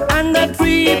and a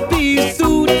 3-piece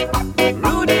suit.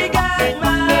 Rudy got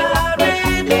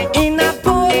married in a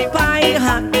pork pie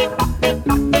hat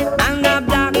and a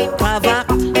black cravat.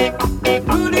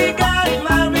 Rudy got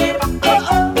married,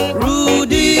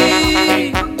 Rudy,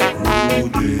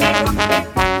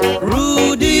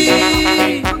 Rudy, Rudy,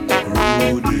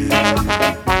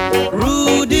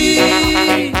 Rudy,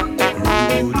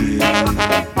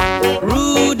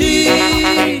 Rudy.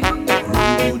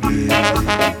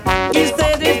 He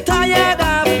said he's tired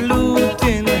of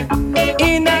looting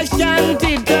in a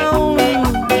shanty town.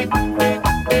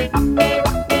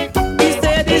 He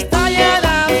said he's tired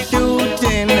of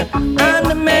shooting and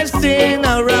messing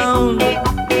around.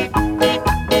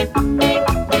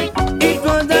 It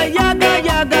was a yaga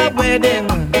yaga wedding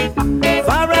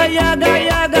for a yaga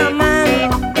yaga man.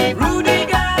 Rudy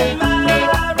got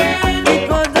married. It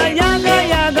was a yaga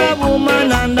yaga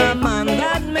woman and a man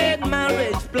that made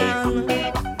marriage plan.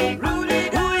 Rudy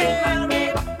got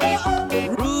married.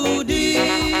 Rudy,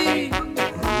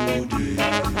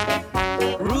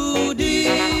 Rudy,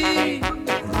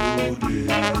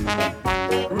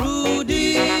 Rudy,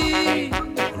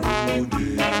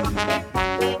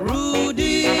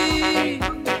 Rudy,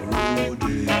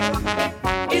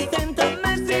 he sent a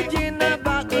message in a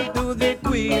bottle to the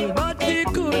queen, but she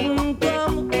couldn't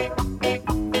come.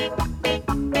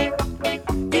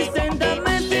 He sent a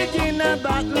message in a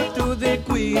bottle to the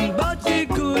queen, but she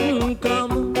couldn't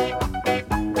come.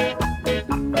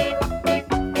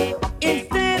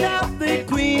 Instead of the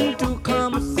queen to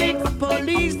come, 6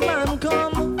 policemen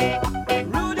come.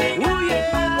 Rudy got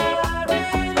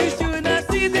married. You should have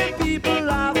seen the people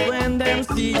laugh when them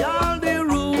see all the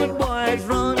rude boys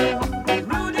run.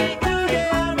 Rudy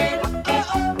got married.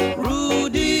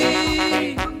 Rudy,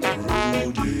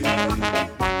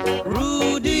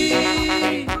 Rudy,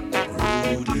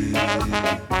 Rudy,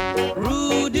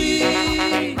 Rudy,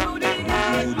 Rudy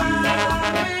got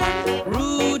married.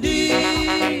 Rudy,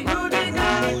 Rudy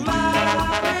got married.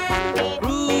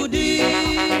 Rudy,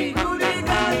 Rudy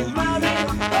got married.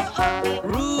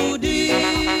 Rudy,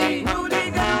 Rudy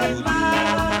got married.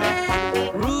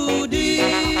 Rudy,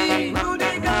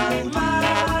 Rudy got married.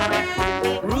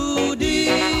 Rudy,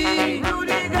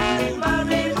 Rudy got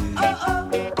married.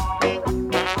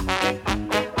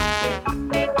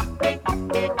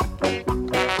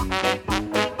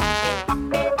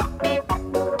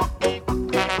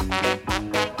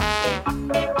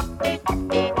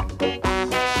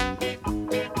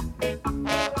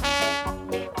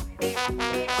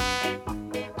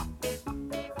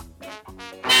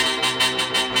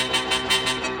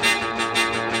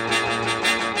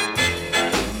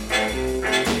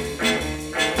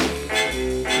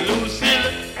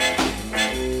 Lucille,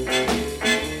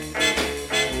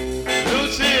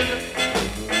 Lucille,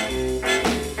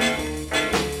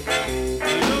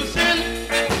 Lucille,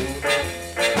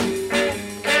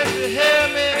 can you hear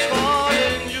me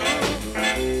calling you?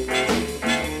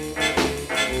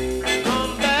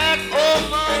 Come back, oh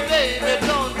my baby,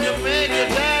 don't you make your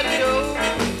daddy oh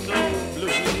so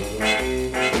blue.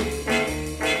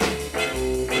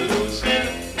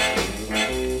 Lucille,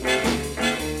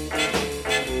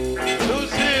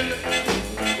 Lucille,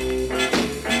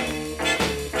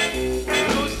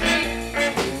 Lucille,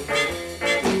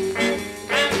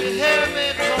 can you hear me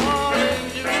calling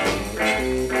you?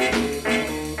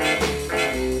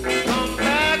 Come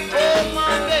back, oh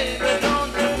my baby,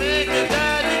 don't you make your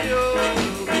daddy oh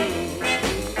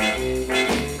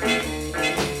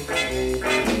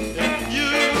if you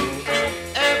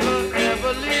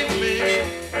ever leave me,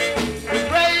 you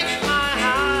break my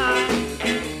heart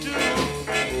in two.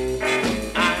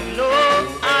 I know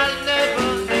I'll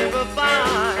never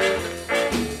find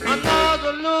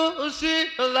another Lucy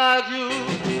like you.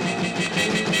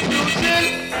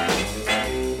 Lucille,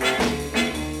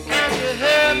 can you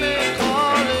hear me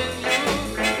calling you?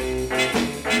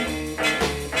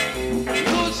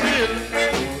 Lucille,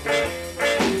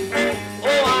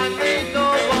 oh I need no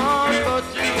one but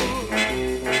you.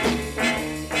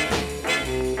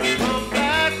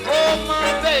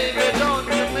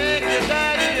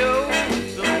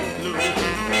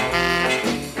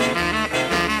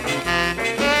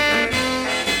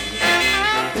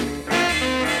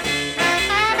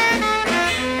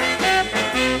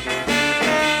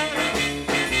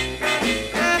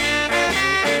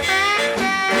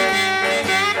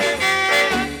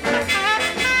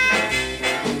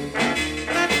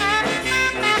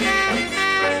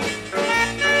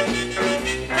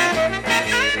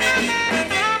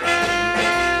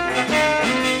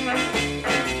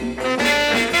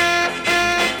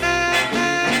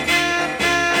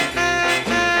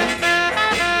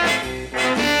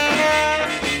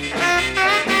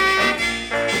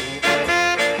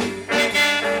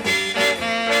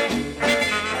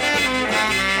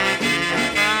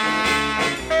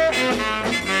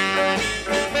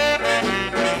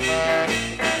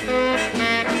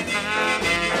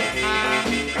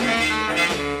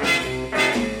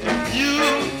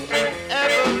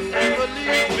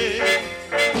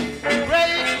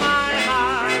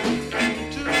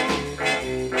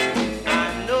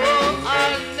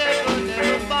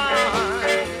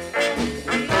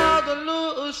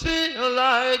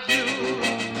 but you,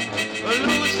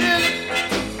 Lucille.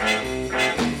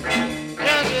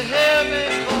 Can you hear me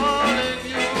calling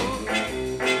you,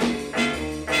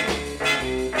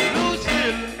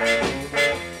 Lucille?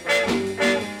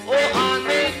 Oh, I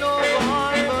need no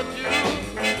one but you.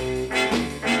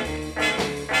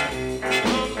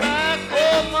 Come back,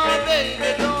 oh my baby,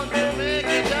 don't you make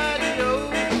your daddy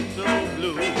oh so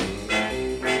blue.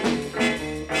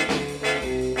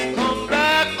 Come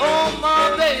back, oh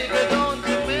my baby, don't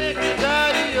you make your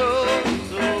daddy oh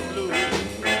so blue.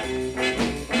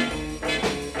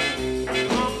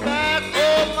 Come back,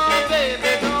 oh my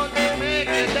baby, don't you make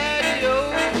your daddy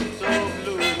oh so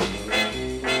blue.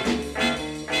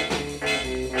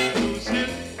 Lucille.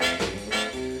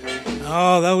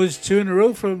 Oh, that was two in a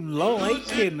row from Lol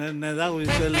Aitken, and that was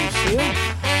Lucille.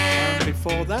 And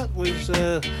before that was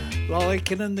Lol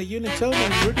Aitken and the Unitone,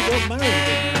 and Rudy got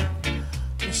married. And,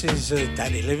 this is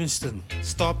Danny Livingston.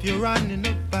 Stop your running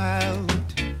about.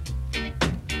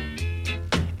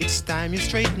 It's time you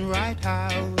straighten right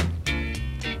out.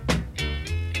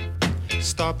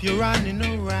 Stop your running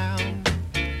around,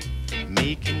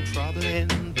 making trouble in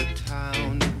the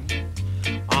town.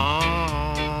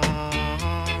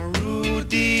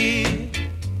 Rudy,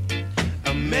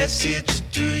 a message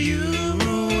to you,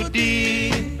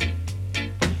 Rudy,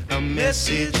 a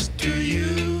message to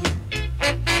you.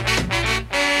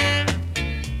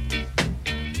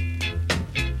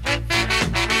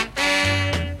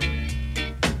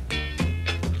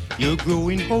 You're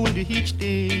growing older each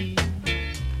day.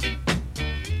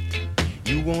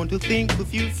 You want to think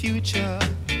of your future,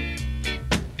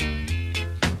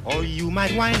 or you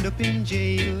might wind up in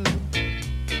jail.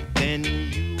 Then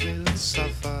you will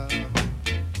suffer.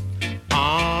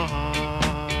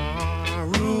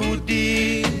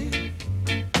 Rudy,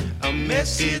 a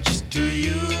message to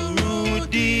you,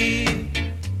 Rudy,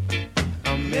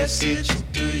 a message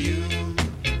to you.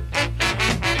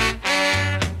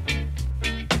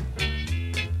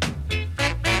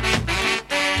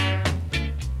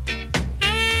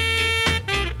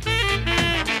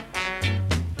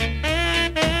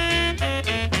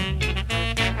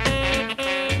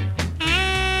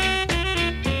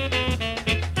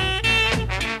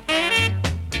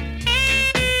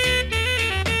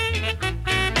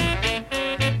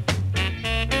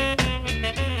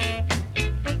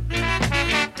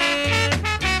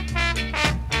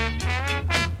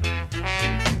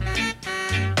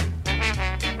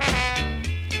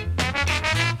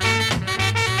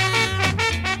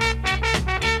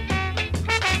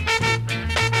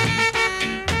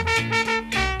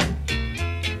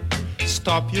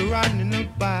 Stop your running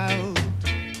about.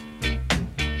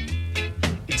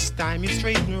 It's time you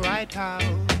straighten right out.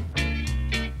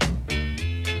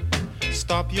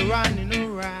 Stop your running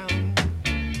around,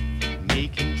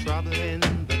 making trouble in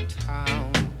the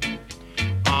town.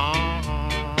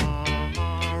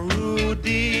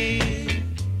 Rudy,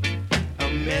 a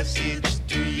message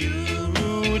to you,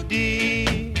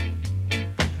 Rudy,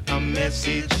 a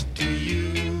message to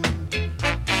you.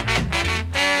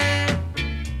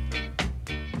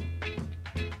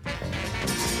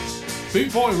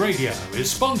 Boot Boy Radio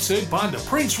is sponsored by the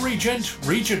Prince Regent,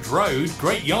 Regent Road,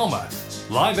 Great Yarmouth.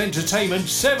 Live entertainment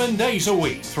 7 days a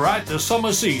week throughout the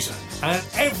summer season and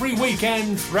every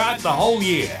weekend throughout the whole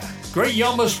year. Great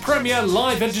Yarmouth's premier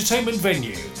live entertainment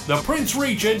venue, the Prince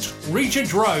Regent,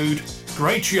 Regent Road,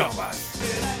 Great Yarmouth.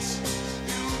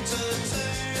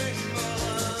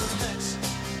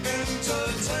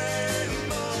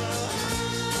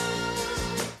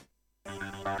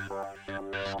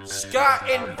 Ska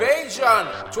Invasion,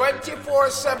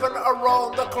 24/7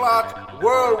 around the clock,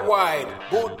 worldwide.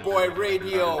 Boot Boy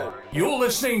Radio. You're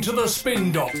listening to The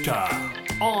Spin Doctor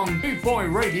on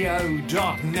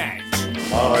bootboyradio.net.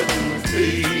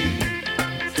 R2P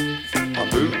on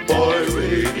Boot Boy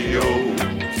Radio.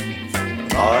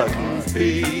 R2P,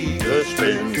 The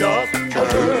Spin Doctor on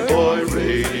Boot Boy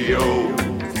Radio.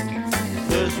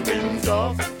 The Spin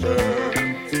Doctor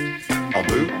on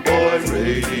Boot Boy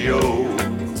Radio.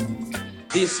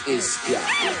 This is Ska.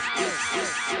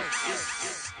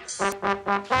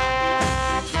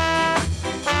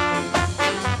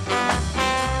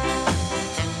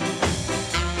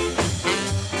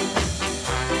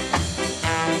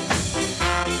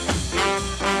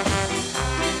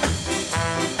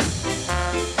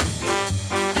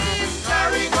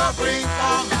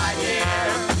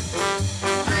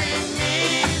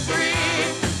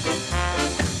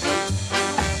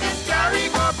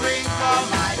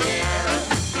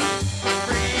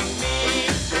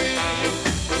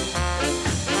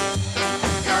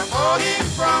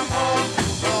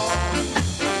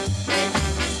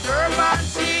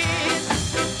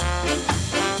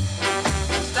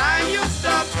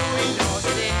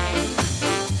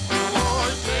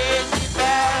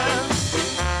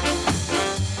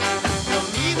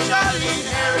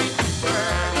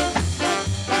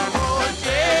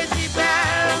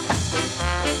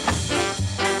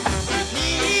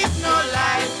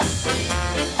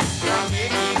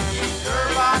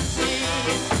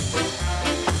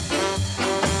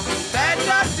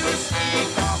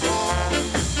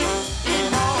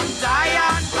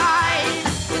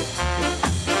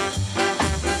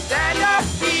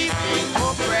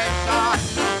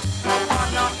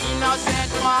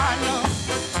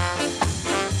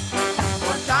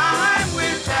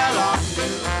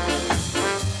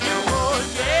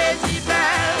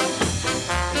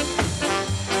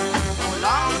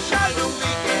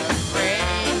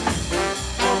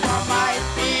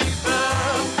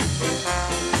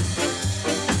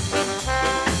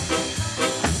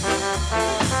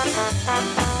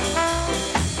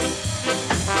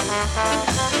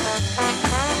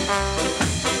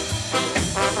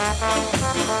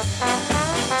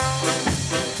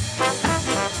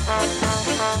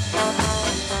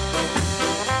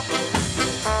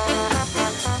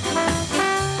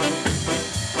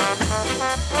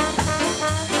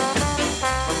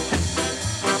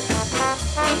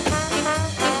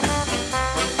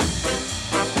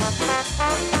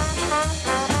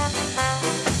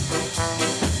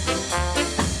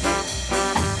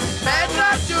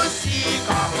 Better to seek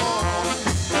a home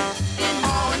in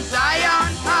Mount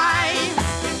Zion high,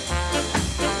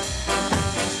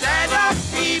 instead of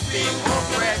keeping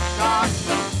oppression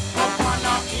upon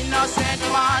an innocent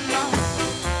man.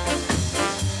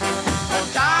 The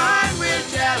time will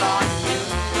tell on you,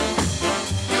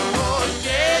 you old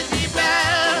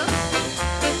Jezebel.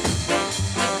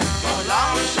 How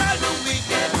long shall the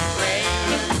wicked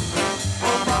reign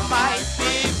over my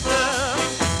people?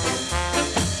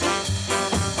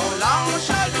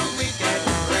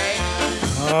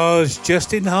 Oh, it's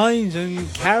Justin Hines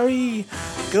and Carrie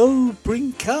Go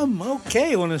Bring Come.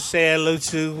 Okay, I want to say hello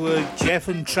to Jeff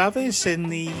and Travis in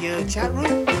the chat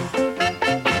room.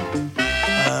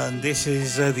 And this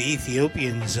is the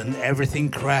Ethiopians and Everything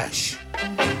Crash.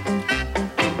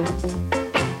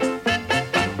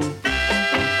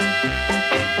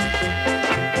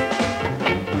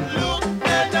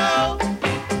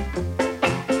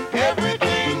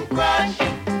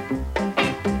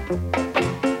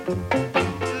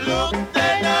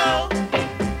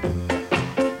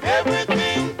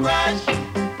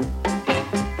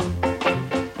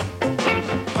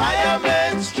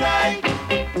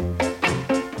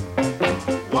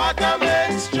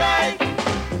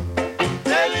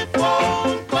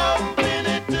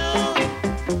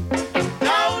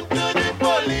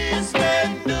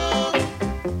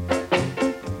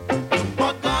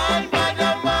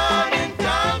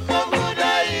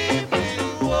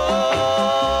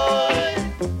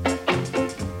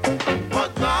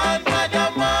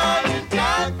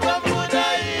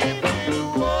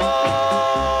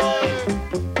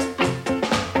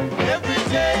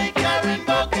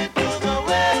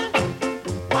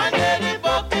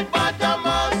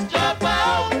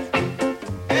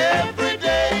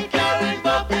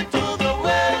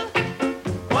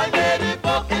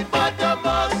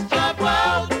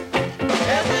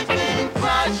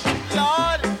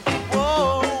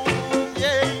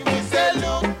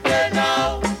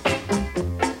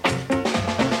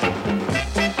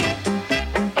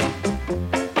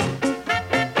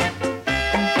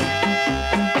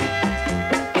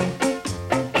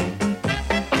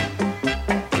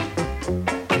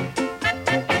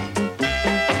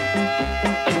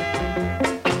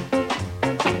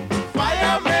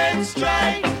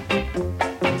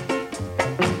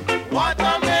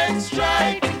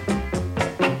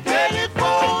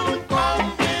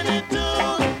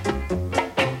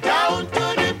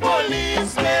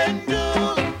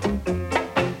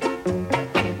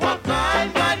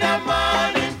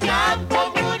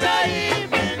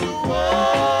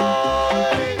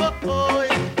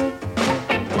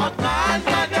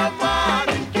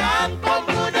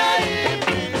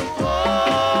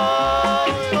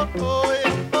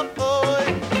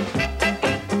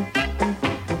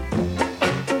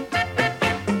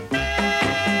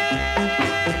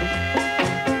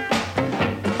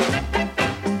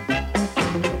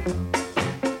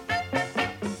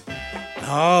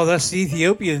 That's the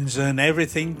Ethiopians and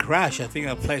Everything Crash. I think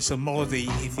I'll play some more of the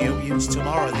Ethiopians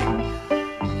tomorrow.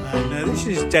 And this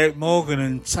is Derek Morgan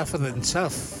and Tougher Than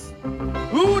Tough.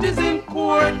 Rude is in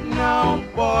court now,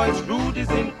 boys. Rude is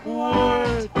in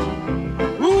court.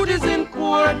 Rude is in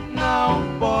court now,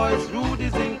 boys. Rude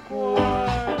is in court.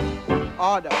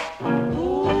 Order.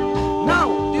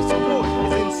 Now this court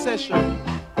is in session,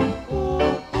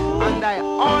 and I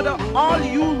order all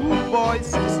you rude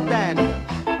boys to stand.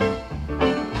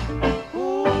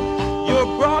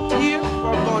 You're brought here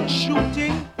for gun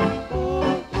shooting,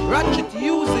 ratchet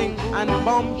using, and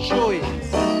bomb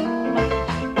showings.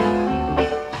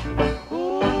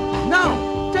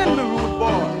 Now, tell me, rude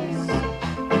boys,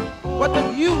 what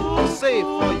have you to say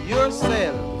for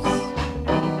yourselves?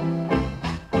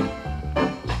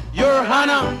 Your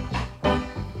Honor,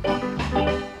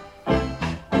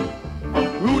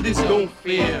 rudies don't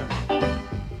fear.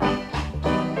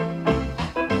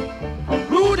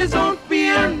 Rudies don't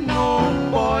fear, no,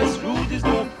 boys, rudies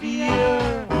don't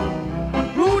fear.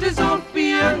 Rudies don't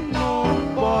fear, no,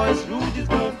 boys, rudies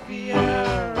don't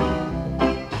fear.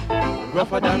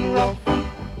 Rougher than rough,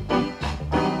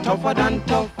 tougher than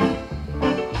tough,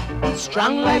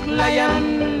 strong like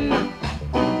lion,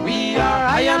 we are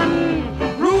iron.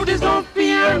 Rudies don't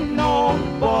fear, no,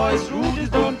 boys, rudies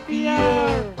don't fear.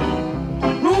 fear.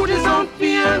 Rudies don't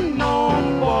fear, no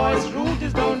boys,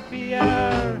 Rudies don't fear.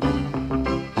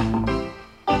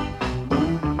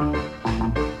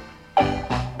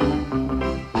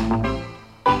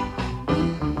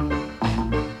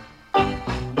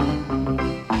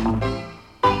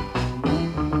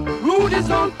 Rudies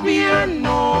don't fear,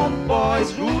 no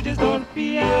boys, Rudies don't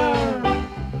fear.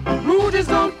 Rudies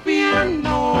don't fear,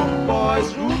 no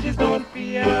boys, Rudies don't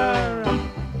fear.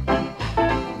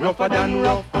 Rougher than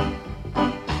rough,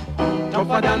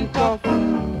 tougher than tough,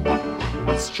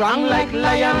 strong like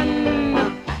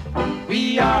lion.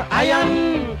 We are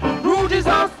iron. Rudies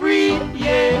are free,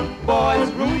 yeah, boys,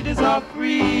 Rudies are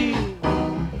free.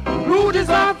 Rudies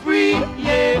are free,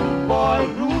 yeah, boys,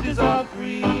 Rudies are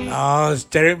free. Ah, it's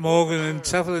Derek Morgan and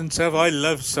Tougher Than Tough. I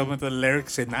love some of the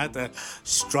lyrics in that.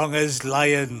 Strong as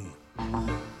Lion.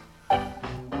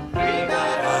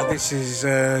 This is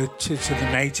Tits of the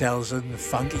Maytals and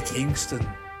Funky Kingston.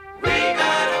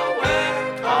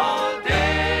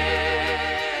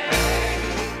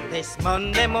 This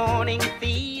Monday morning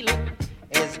feeling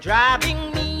is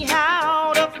driving me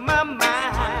out of my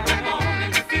mind.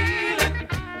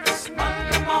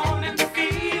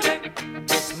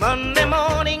 This Monday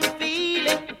morning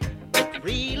feeling, it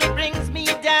really brings me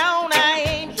down. I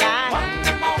ain't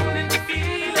lying.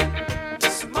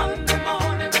 This Monday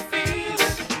morning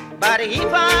feeling. But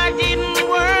if I didn't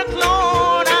work,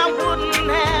 Lord, I wouldn't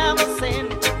have a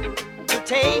cent to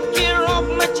take care of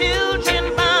my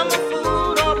children, buy my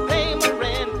food or pay my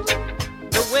rent.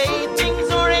 The way things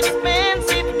are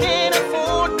expensive, can't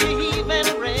afford to even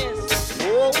rest.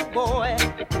 Oh boy.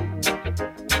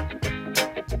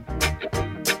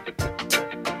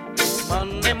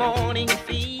 Monday morning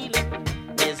feeling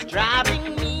is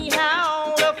driving me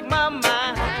out of my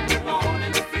mind. Monday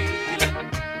morning feeling.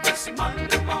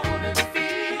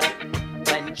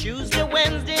 When Tuesday,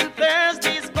 Wednesday, and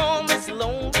Thursday's gone, this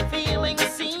lonely feeling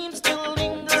seems to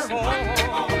linger on.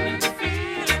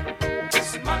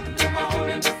 Monday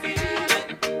morning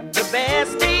feeling. The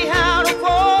best day out of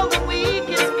all the week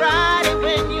is Friday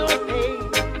when you're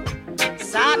paid.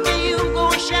 Saturday you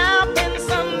go shopping,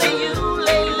 Sunday you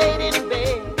lay late in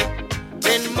bed.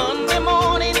 Then Monday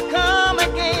morning come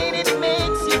again, it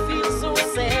makes you feel so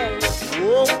sad.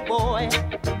 Oh boy.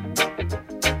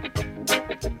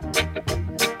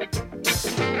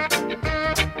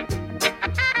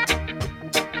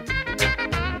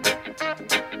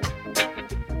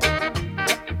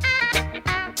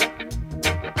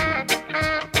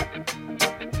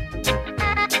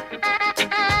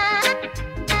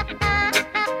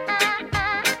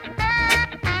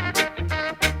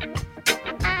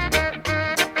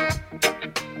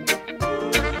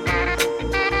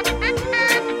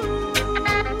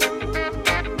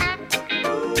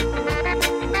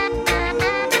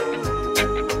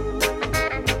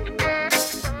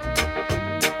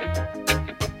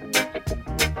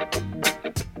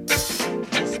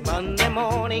 Monday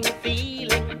morning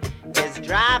feeling is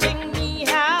driving me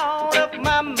out of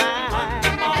my mind.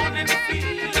 Monday morning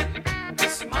feeling,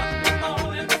 this Monday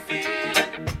morning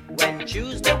feeling. When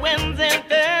Tuesday, Wednesday, and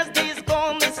Thursday's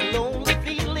gone, this lonely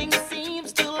feeling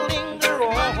seems to linger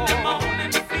on. Monday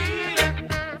morning feeling,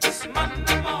 this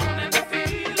Monday morning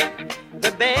feeling.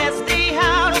 The best day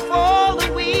out of all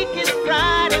the week is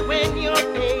Friday when you're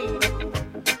paid.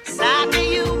 Saturday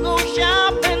you go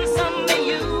shopping, Sunday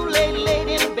you lay late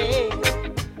in bed.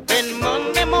 Then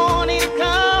Monday morning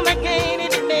come again,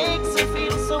 it makes you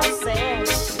feel so sad.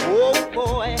 Oh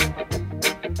boy,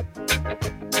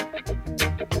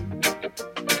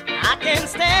 I can't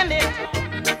stand it,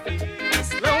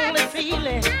 this lonely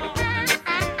feeling.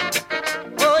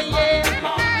 Oh yeah,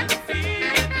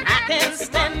 I can't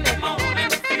stand it.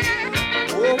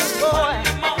 Oh boy.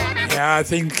 Yeah, I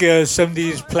think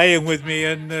somebody's playing with me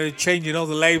and changing all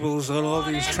the labels on all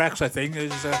these tracks, I think.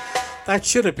 That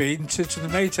should have been Tits of the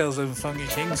Maytals and Funky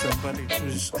Kingston, but it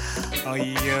was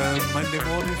Monday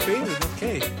morning feeling,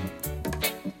 okay.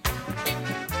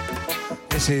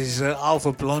 This is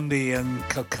Alpha Blondie and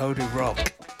Cody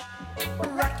Rock.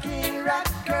 Rocky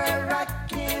rocker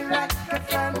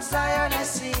from Zion, I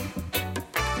see.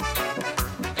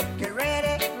 Get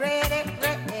ready, ready,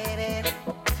 ready,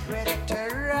 ready to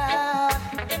rock.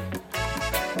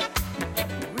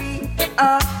 We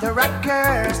are the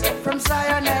rockers from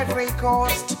Zion, every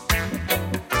coast.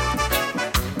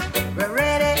 We're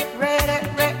ready, ready,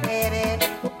 ready,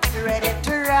 ready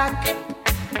to rock.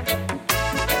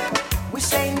 We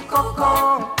sing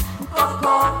Coco,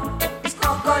 Coco, it's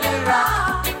Coco the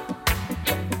rock.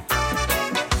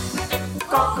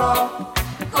 Coco,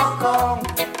 Coco,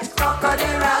 it's Coco the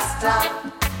Rasta.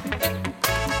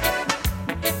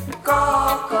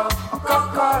 Coco,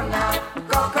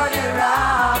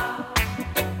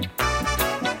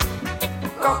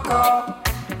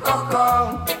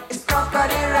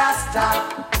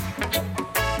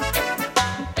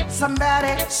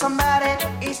 Somebody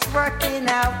is working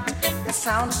out the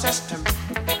sound system.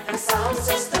 The sound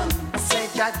system. Say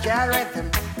Jaja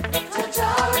rhythm. Jaja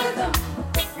rhythm.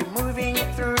 You're moving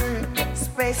through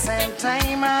space and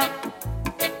time.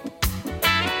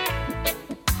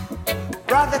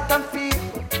 Brother don't fear,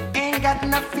 ain't got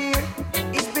no fear.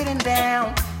 He's beating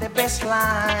down the best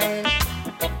line.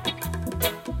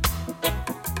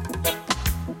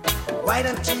 Why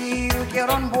don't you get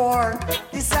on board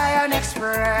the Zion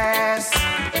Express?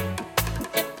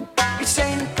 It's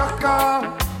saying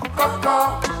Coco,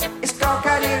 Coco, it's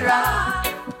Cocadera.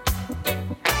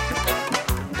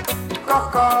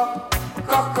 Coco,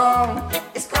 Coco,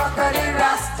 it's Cocadera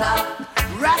Rasta.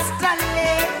 Rasta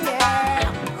yeah.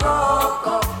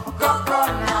 Coco, Coco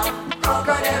now,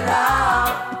 Cocadera.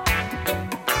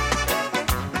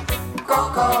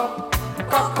 Coco,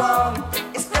 Coco,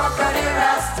 it's Cocadera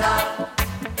Rasta.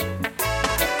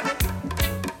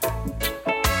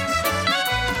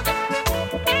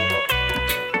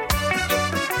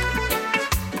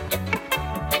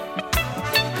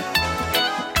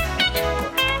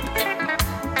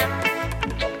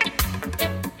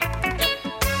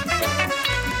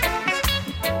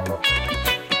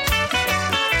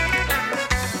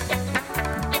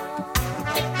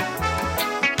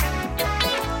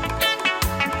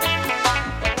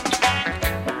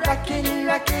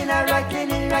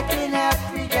 Rockin' up,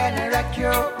 we gonna rock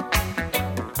you.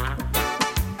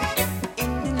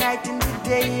 In the night, in the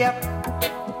day up,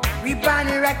 we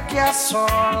gonna rock your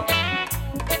soul.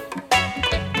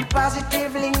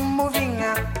 Positively moving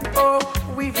up, oh,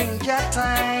 weaving your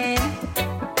time.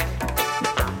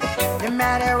 No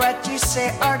matter what you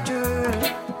say or do,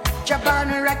 you're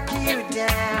gonna rock you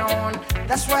down.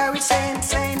 That's why we saying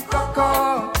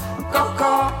Coco,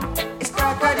 Coco, it's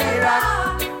Cocadera.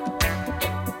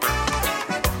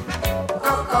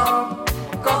 Coco,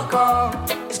 Coco,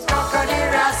 it's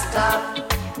Cocadera Rasta.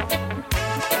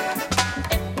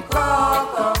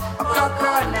 Coco,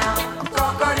 Coco now,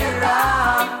 Cocadera.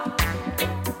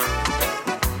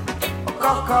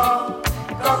 Coco,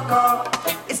 Coco,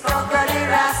 it's Cocadera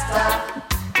Rasta.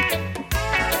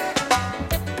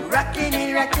 Rockin'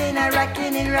 it, rockin' it,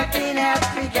 rockin' it, rockin' it,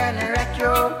 we gonna rock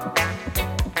you.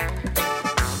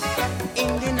 In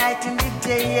the night, in the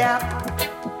day, yeah.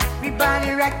 We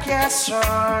body rock your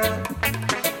soul.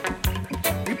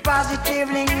 We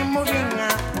positively moving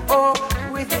oh,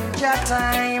 within your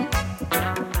time.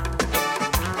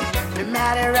 No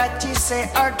matter what you say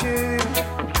or do,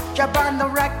 you're bound to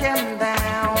rock them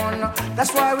down.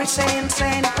 That's why we're saying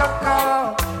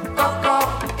Coco, Coco,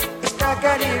 it's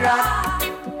Cocadera.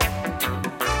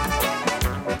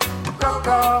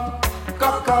 Coco,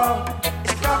 Coco,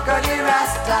 it's Cocadera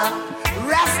Rasta.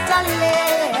 Rasta land.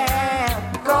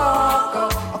 Coco,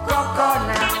 Coco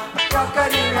now,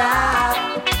 Cocadera.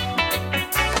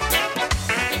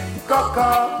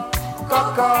 Coco,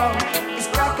 Coco, it's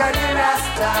Cocadera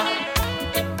Rasta.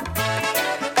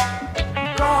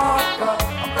 Coco,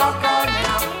 Coco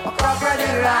now,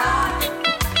 Cocadera.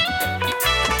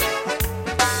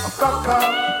 Coco,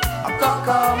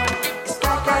 Coco, it's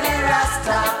Cocadera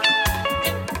Rasta.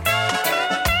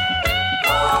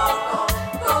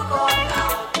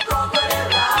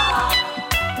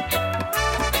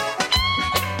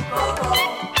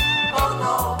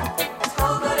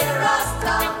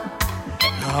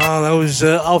 Oh, that was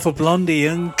Alpha Blondie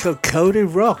and Cocody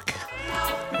Rock.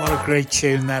 What a great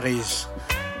tune that is.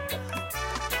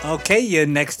 Okay,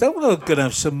 next up we're going to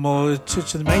have some more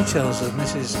Touch of the Maytals, and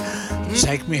this is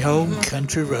Take Me Home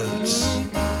Country Roads.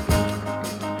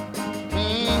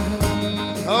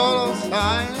 All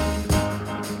fine.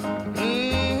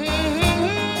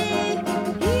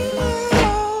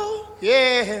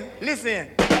 Yeah, listen.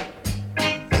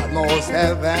 Almost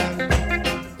heaven,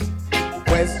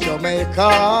 West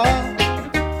Jamaica,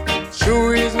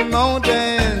 through his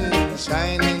mountain,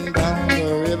 shining down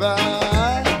the river.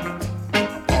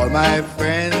 All my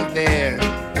friends there,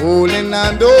 holding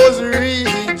on those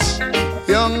reeds,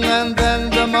 younger than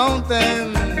the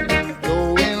mountain,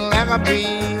 going like a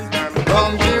breeze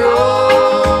from the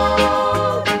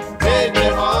road. Take me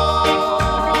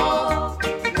home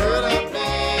to the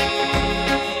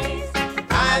place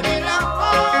I belong.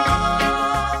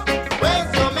 West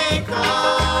Jamaica,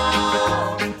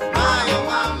 my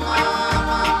mama,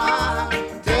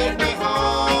 take me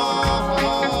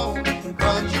home,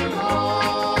 country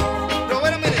home. Now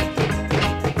wait a minute.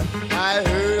 I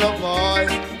heard a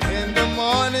voice in the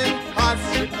morning, as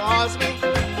she calls me,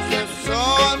 says,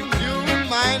 son, you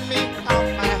remind me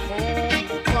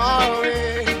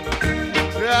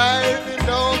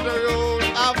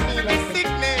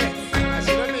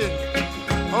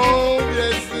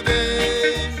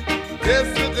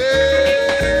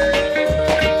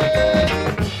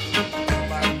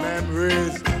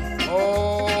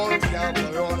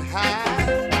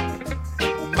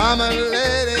I'm a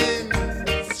lady,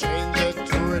 stranger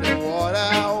to the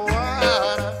water,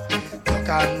 dark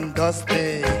and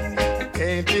dusty,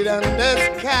 painted on the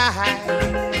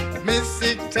sky.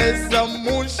 Missy taste of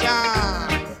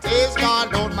moonshine, taste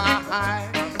God on my high.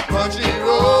 Country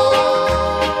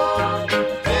road,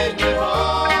 take me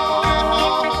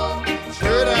home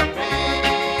to the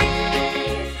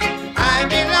place I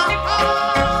belong.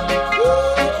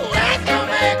 Ooh, that's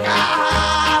Jamaica.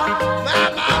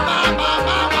 Mama, mama,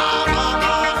 mama,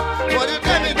 mama. What you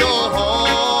tell me go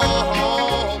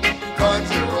home?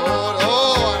 Country road,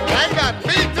 oh, I got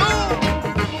me too.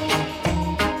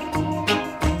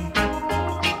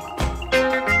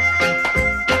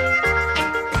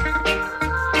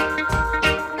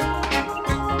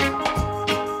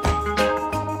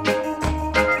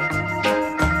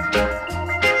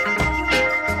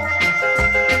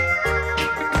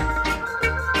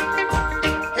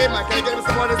 Hey man, can you get me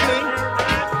some more of this thing?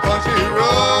 Country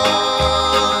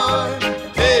road,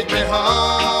 take me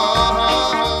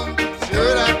home to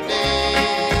the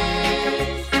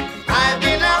place I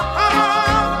belong.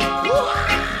 Ooh,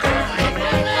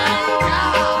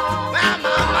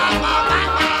 mama, mama, mama,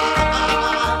 mama.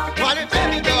 Why you tell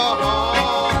me go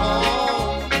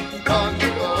home? Country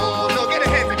road, no, get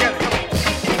your hands together, come on.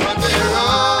 Country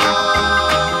road,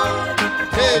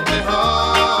 take me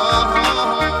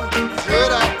home to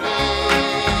the place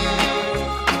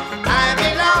I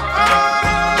belong.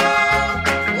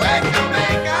 Where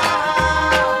Jamaica,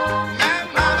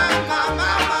 mama, mama,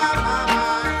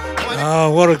 mama. Oh,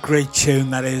 what a great tune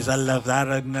that is. I love that.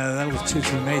 And that was Two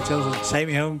Tomatoes and Take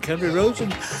Me Home Country Roads.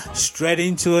 And straight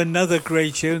into another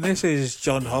great tune. This is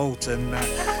John Holt and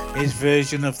his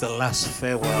version of The Last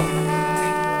Farewell.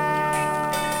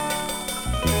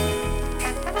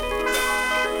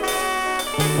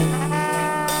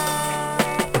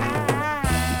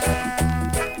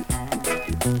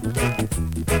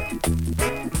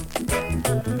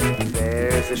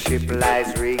 There's a ship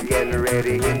lies rigged and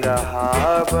ready in the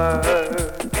harbor.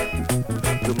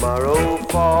 Tomorrow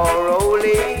for old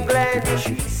England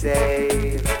she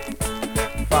sails,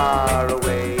 far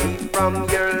away from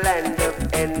your land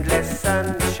of endless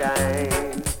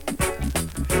sunshine,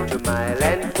 to my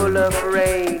land full of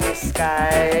rainy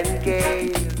sky and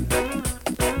gale.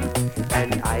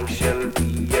 And I shall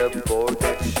be aboard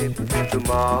that ship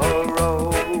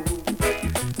tomorrow,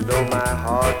 though my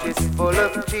heart is full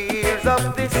of tears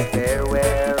of this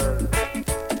farewell.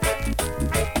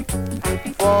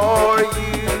 For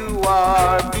you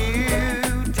are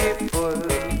beautiful,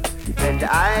 and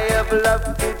I have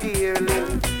loved you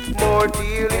dearly, more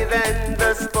dearly than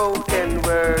the spoken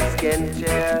words can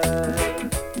tell.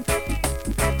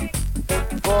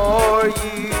 For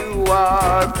you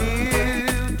are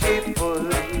beautiful,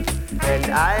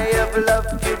 and I have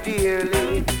loved you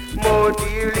dearly, more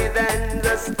dearly than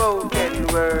the spoken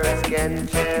words can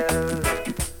tell.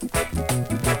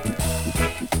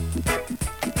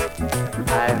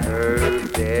 I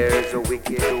heard there's a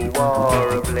wicked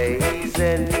war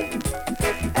a-blazing,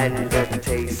 and the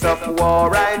taste of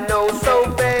war I know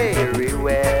so very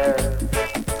well.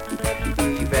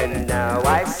 Even now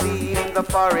I see the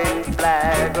foreign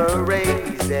flag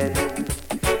a-raising.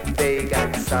 They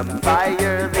got some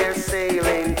fire, they're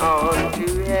sailing on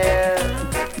to hell.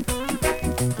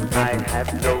 I have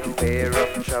no fear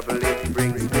of trouble, it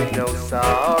brings me no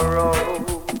sorrow,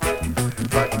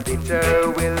 but bitter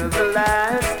will the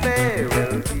last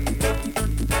farewell be.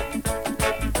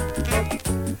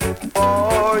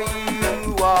 For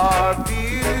you are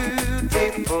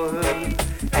beautiful,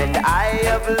 and I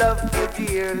have loved you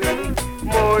dearly,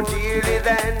 more dearly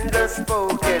than the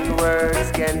spoken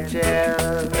words can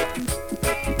tell.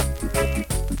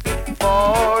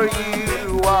 For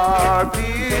you are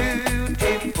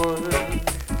beautiful,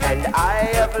 and I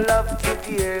have loved you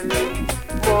dearly,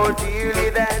 more dearly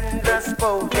than the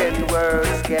spoken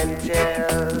words can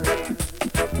tell.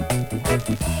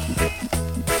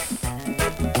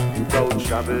 Though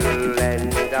trouble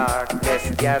and darkness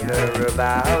gather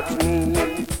about me,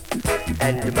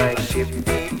 and my ship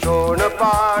be torn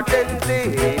apart and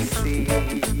they see,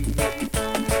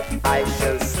 I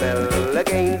shall smell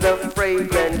again the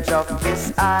fragrance of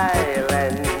this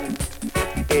island,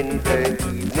 in the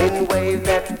evening wave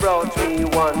that brought me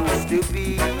once to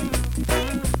be.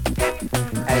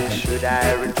 And should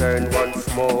I return once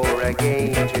more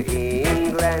again to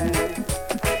England,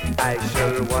 I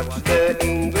shall watch the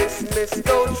English mist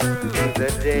go through the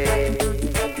day.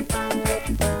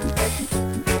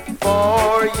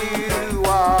 For you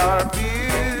are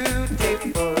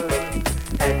beautiful,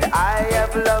 and I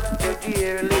have loved you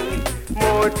dearly,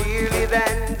 more dearly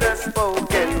than the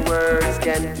spoken words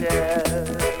can tell.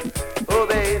 Oh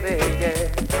baby,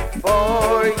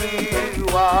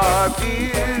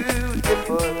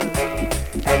 beautiful,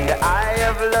 and I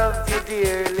have loved you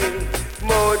dearly,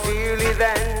 more dearly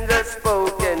than the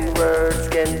spoken words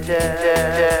can tell.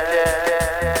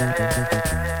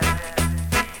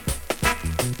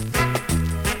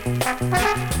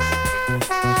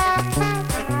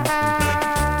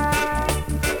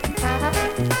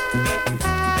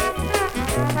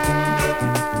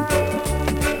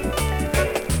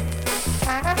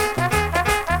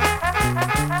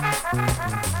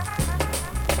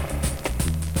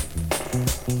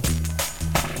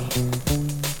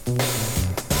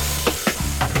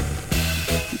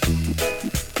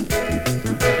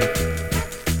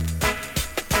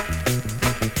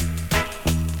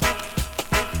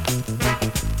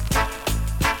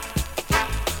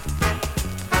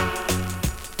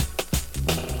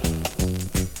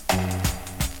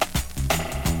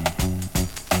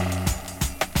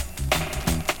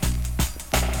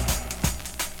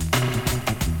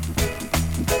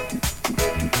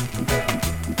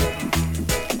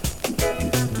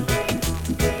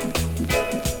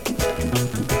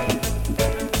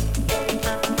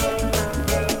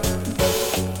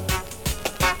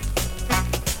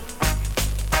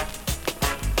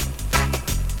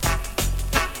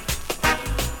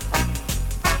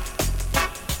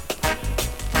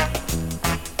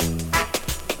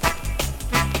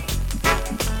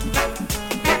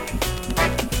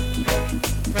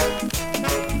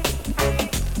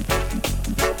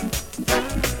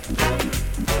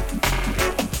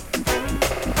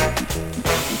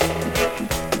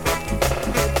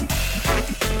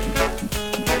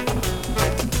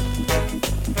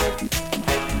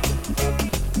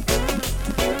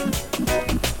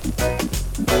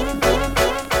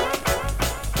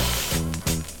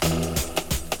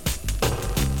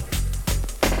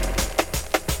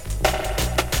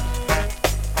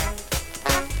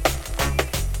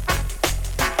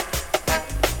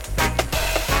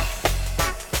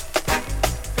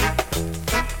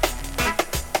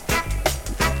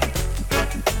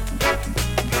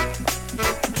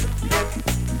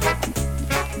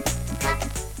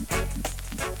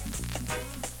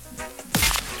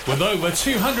 With over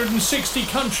 260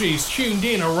 countries tuned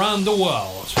in around the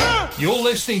world, you're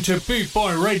listening to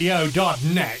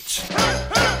bootboyradio.net.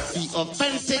 The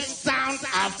authentic sound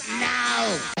of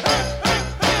now.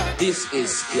 This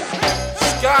is Ska.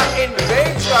 Ska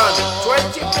Invasion,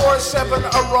 24/7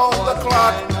 around the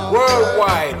clock,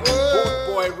 worldwide.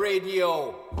 Bootboy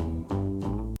Radio.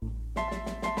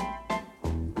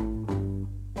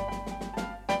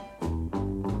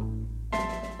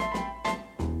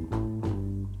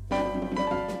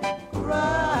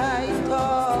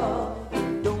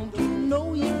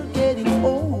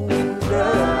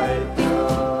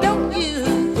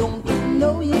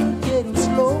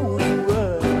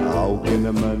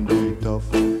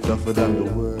 Tougher than the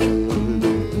world,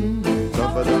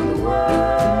 tougher than the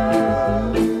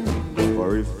world.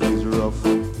 For if things are rough,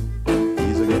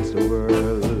 he's against the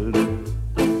world,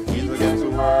 he's against the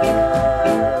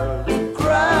world.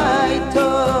 Cry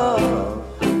tough,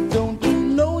 don't you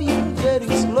know you're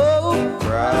getting slow?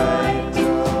 Cry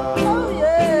tough, oh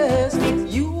yes,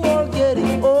 you are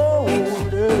getting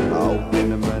older. How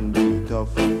can a man be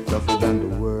tough, tougher than the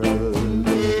world,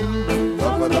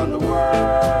 tougher than the world?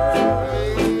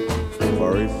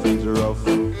 For if things are rough,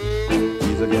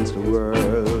 he's against the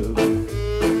world,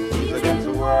 he's against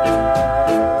the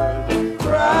world.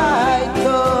 Cry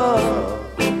tough,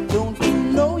 don't you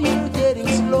know you're getting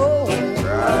slow?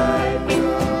 Cry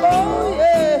tough, oh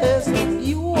yes,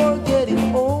 you are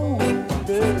getting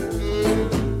older.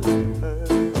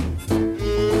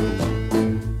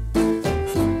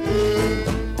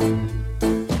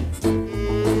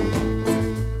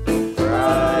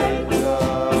 Cry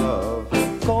tough,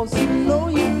 'cause you know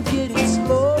you're getting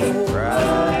slow.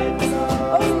 cry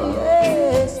tough. Oh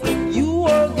yes, you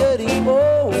are getting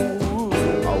old.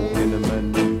 How can a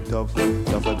man be tough,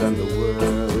 tougher than the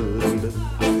world,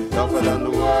 tougher than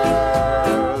the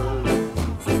world?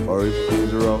 For if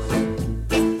things are rough,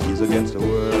 he's against the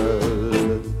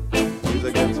world, he's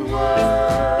against the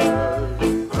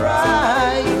world.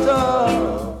 Cry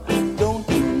tough, don't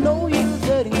you know you're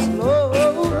getting slow?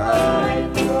 Cry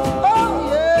tough. Oh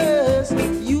yes,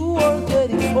 you are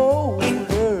getting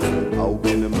older. How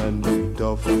can a man be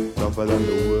tough, tougher than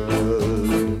the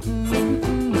world?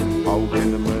 How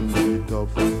can a man be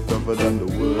tough, tougher than the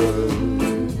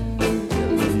world?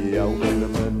 Tell me, how can a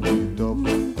man be tough,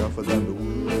 tougher than the world?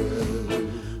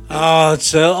 Oh,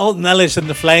 it's Alton Ellis and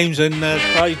the Flames and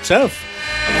Cry Tough.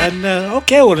 And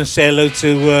okay, I want to say hello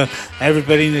to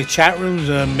everybody in the chat rooms,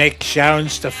 Mick, Sharon,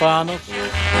 Stefanos,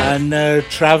 and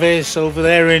Travis over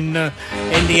there in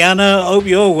Indiana. Hope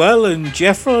you're well, and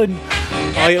Jeffrey, and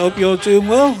I hope you're doing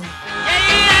well.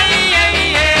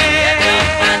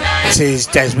 This is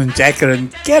Desmond Decker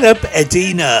and Get Up,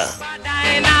 Edina.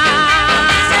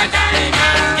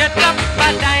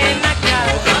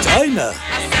 Edina.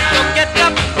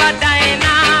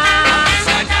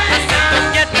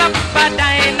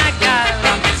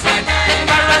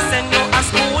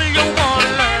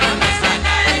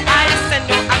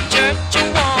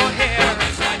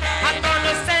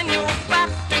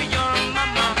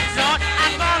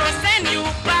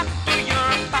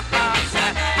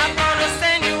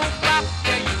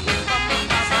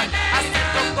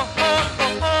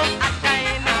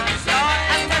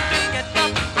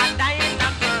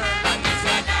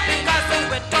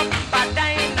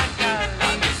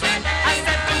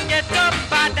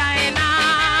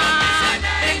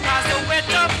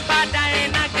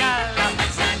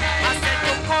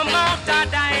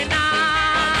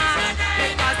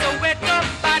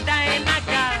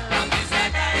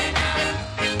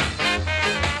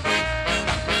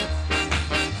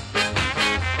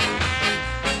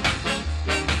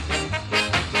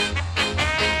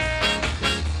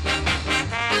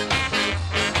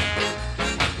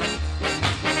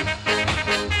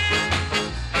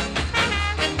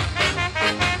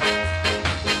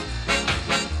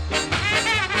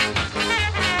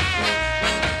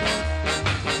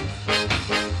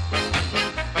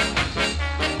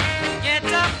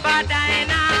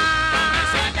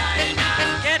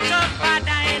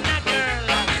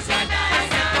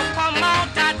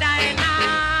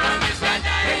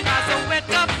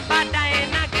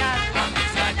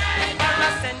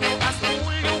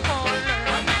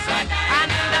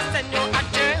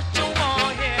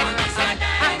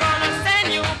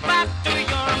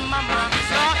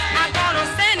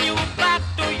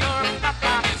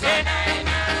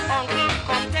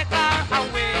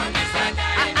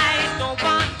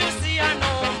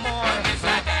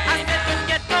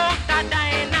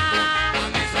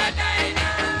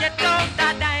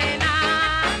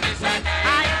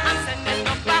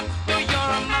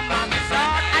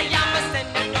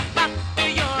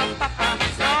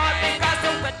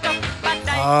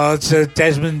 It's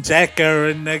Desmond Decker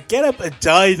and Get Up,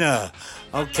 Edina.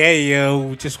 Okay,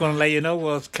 just want to let you know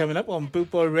what's coming up on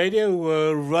Bootboy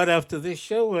Radio right after this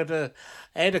show at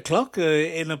 8 o'clock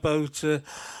in about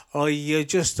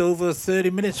just over 30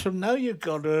 minutes from now. You've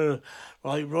got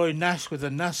Roy Nash with the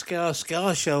NASCAR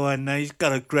Scar Show, and he's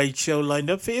got a great show lined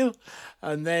up for you.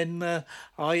 And then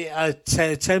at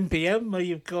 10 p.m.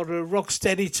 You've got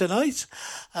Rocksteady Tonight,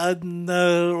 and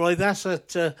that's at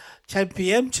 10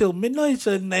 p.m. till midnight,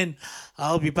 and then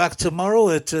I'll be back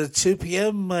tomorrow at 2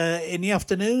 p.m. In the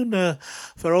afternoon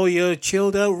for all your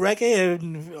chilled out reggae.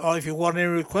 And if you want any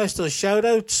requests or shout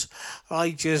outs,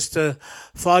 I just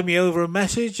find me over a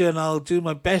message and I'll do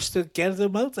my best to get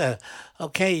them out there.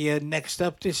 Okay, next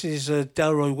up, this is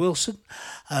Delroy Wilson,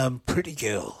 Pretty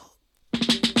Girl.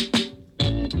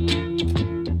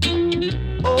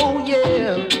 Oh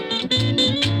yeah,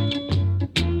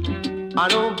 I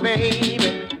know, baby.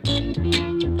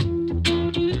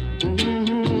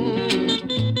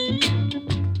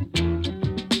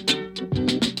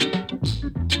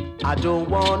 I don't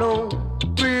want no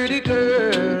pretty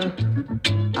girl.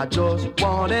 I just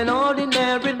want an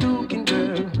ordinary looking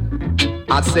girl.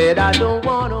 I said I don't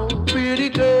want no pretty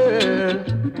girl.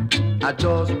 I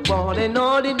just want an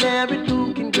ordinary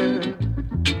looking girl.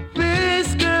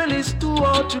 This girl is too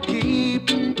hard to keep.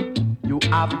 You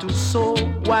have to sow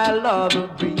while others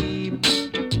reap.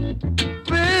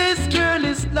 This girl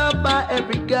is loved by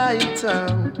every guy in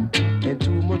town, and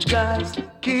too much guys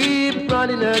keep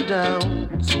running her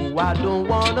down. So I don't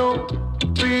want no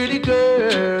pretty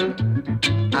girl.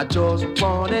 I just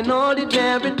want an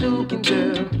ordinary looking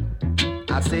girl.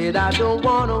 I said I don't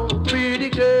want no pretty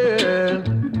girl.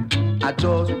 I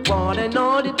just want an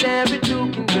ordinary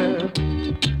looking girl.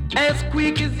 As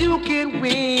quick as you can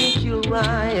wink your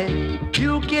eye,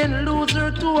 you can lose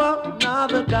her to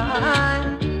another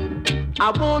guy.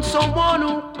 I want someone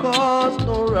who cause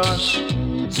no rush,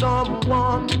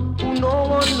 someone who no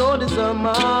one notices her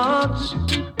much.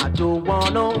 I don't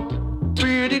want no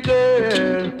pretty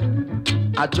girl.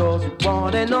 I just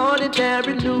want an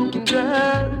ordinary looking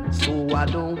girl. So I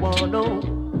don't want no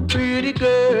pretty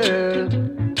girl.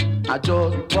 I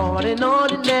just want an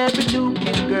ordinary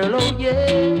looking girl. Oh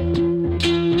yeah,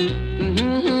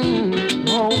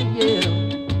 oh yeah.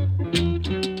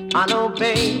 I know,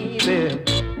 baby.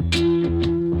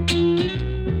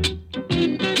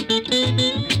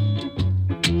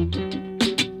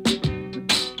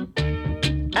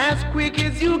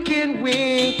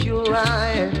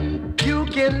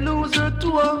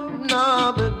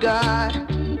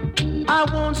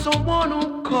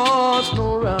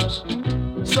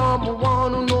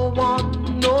 someone who no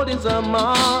one notice how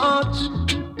much.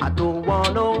 I don't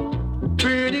want no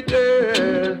pretty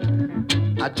girl.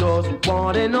 I just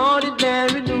want an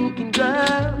ordinary looking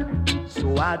girl.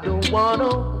 So I don't want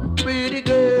no pretty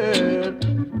girl.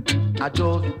 I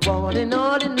just want an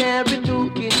ordinary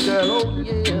looking girl. Oh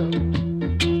yeah.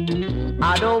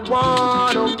 I don't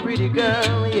want no pretty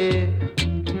girl, yeah.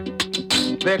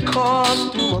 They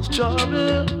cause too much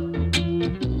trouble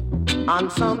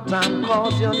and sometimes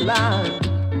cause your life.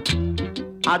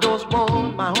 I just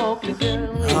want my ugly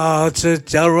girl. To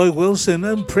Delroy Wilson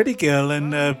and Pretty Girl,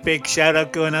 and a big shout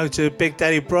out going out to Big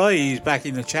Daddy Bry. He's back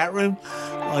in the chat room.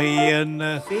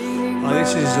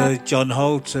 This is John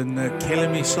Holt and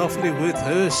Killing Me Softly with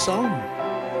her song.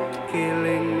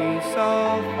 Killing me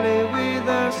softly with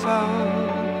her song.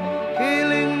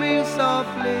 Killing me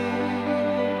softly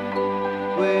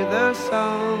with her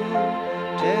song.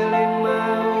 Telling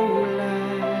my whole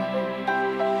life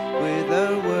with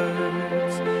her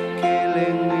words.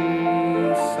 Killing me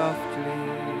softly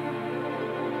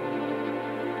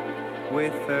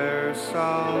with her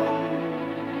song.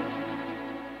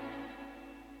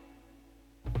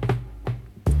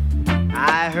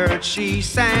 I heard she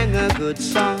sang a good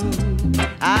song.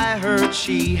 I heard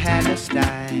she had a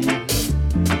style.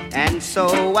 And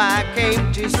so I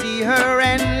came to see her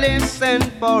and listen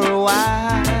for a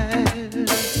while.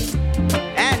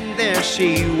 And there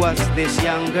she was, this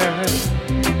young girl,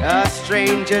 a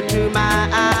stranger to my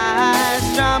eyes,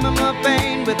 strumming my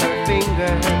pain with her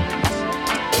fingers,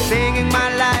 singing my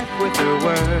life with her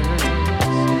words,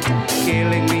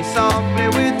 killing me softly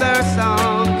with her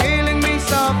song, killing me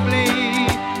softly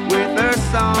with her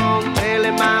song,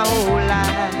 telling my whole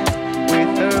life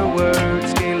with her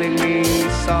words, killing me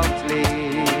softly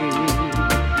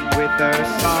with her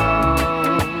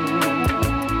song.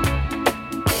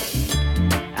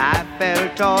 I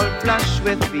felt all flushed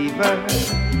with fever,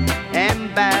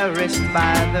 embarrassed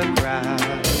by the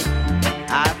crowd.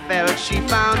 I felt she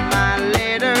found my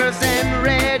letters and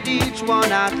read each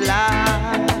one out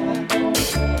loud.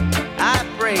 I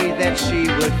prayed that she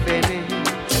would finish,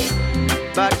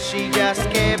 but she just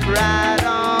kept right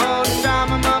on,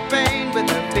 strumming my pain with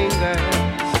her fingers,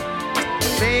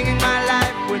 singing my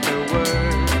life with her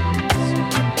words,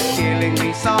 killing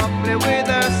me softly with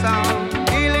her song,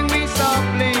 killing me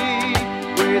softly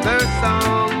with her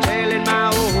song, telling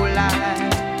my whole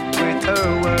life with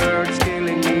her words,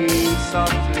 killing me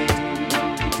softly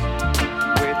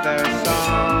with her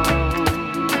song.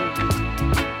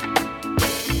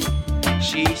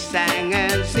 She sang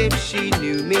as if she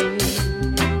knew me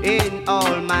in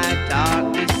all my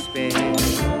dark despair,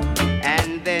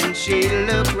 and then she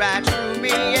looked right through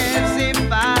me as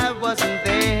if I wasn't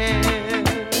there.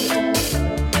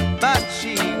 But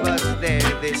she was there,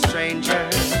 this stranger,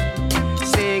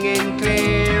 singing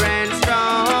clear and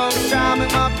strong,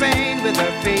 strumming my pain with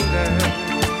her fingers,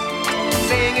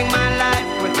 singing my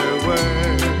life with her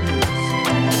words,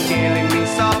 killing me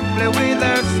softly with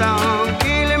her song,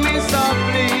 killing me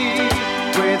softly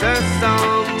with her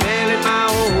song, telling my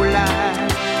whole life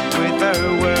with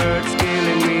her words,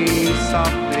 killing me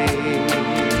softly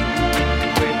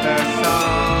with her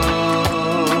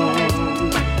song.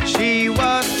 She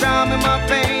was strumming my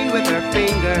pain with her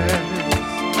fingers,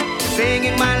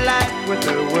 singing my life with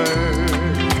her words,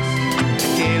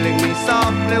 killing me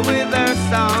softly with her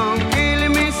song,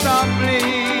 killing me softly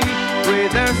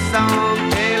with her song,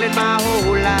 telling my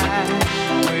whole life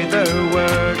with her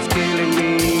words, killing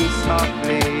me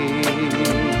softly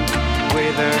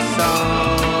with her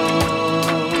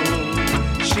song.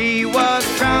 She was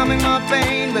strumming my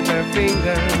pain with her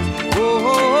fingers,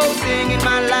 oh, singing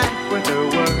my life with her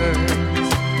words,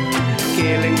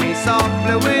 killing me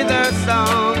softly with her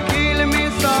song, killing me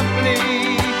softly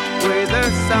with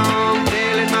her song,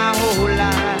 telling my whole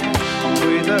life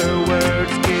with her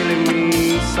words, killing me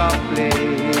softly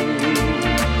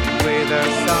with her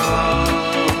song.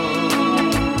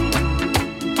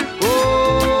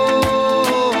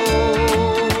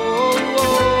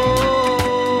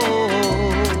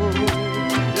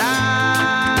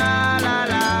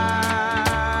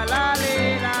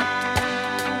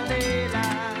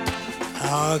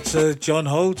 John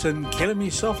Holt and Killing Me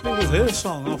Softly with her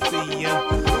song off the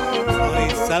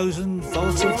 5,000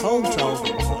 Volts of Holt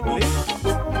album, I believe.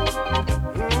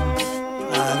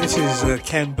 This is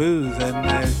Ken Booth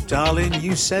and Darling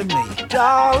You Send Me.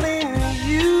 Darling,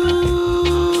 you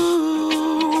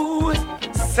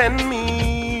send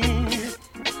me.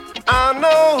 I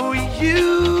know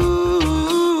you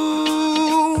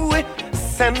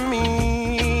send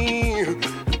me.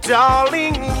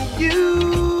 Darling, you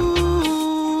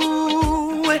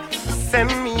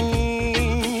send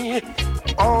me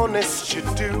honest you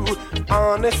do,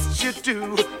 honest you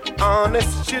do,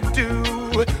 honest you do.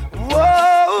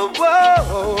 Whoa,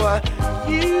 whoa,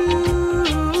 you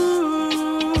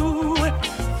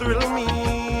thrill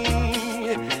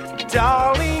me,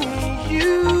 darling,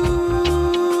 you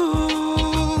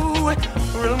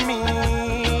thrill me.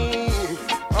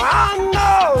 I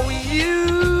know you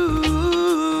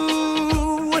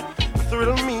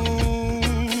thrill me.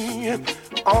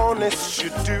 Honest you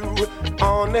do,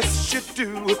 honest you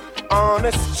do,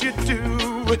 honest you do.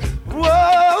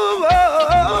 Whoa,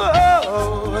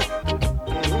 whoa,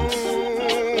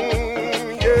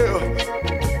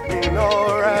 yeah,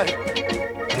 alright.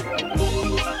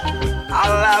 I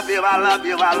love you, I love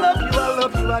you, I love you, I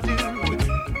love you, I do.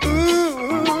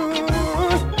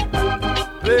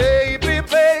 Baby,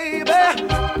 baby,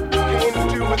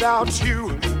 can't do without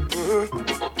you.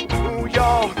 Ooh,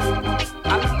 y'all,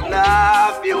 I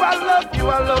love you, I love you,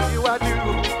 I love you, I do.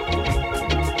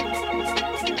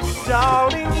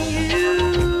 Darling, you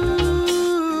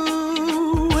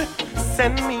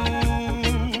send me.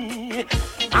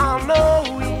 I know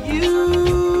you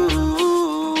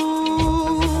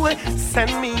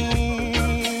send me.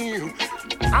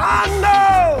 I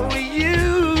know you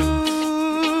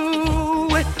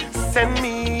send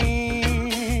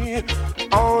me.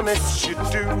 Honest you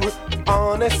do,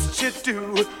 honest you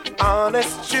do,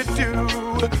 honest you do.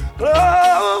 Oh,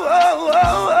 oh,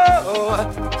 oh, oh.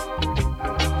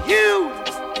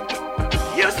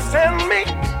 You send me.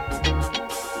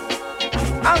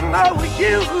 I know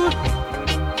you.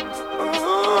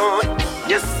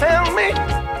 You send me.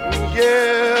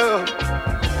 Yeah,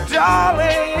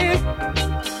 darling.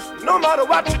 No matter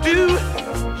what you do,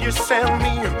 you send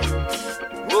me.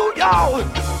 Ooh, y'all.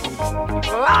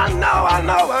 Well, I know.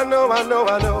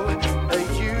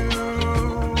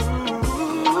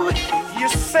 You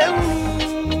send me.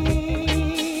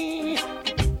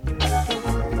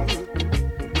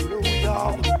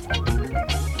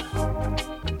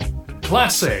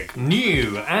 Classic,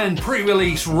 new and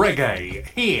pre-release reggae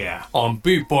here on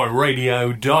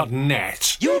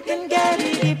bootboyradio.net. You can get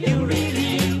it if you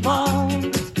really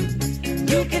want.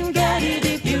 You can get it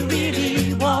if you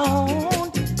really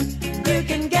want. You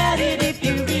can get it if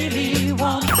you really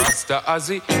want. Rasta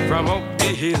Ozzy from up the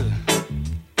hill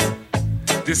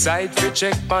decide to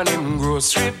check on him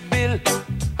grocery bill.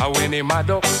 And when him add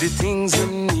up the things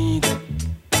him need,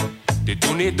 the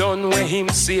tune done when him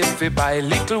save fi buy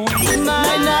little weed. Mine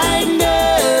I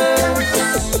know.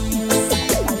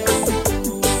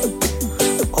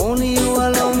 Only you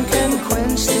alone can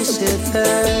quench this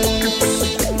thirst.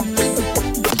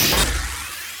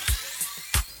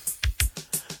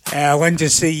 I went to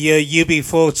see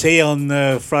UB40 on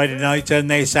Friday night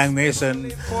and they sang this,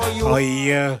 and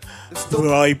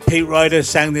Pete Ryder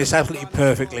sang this absolutely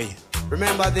perfectly.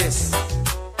 Remember this.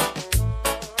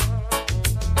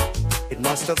 It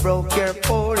must have broke your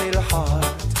poor little heart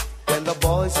when the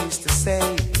boys used to say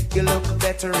you look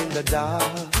better in the dark.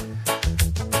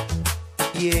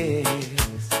 Yes.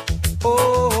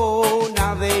 Oh,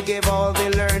 now they give all they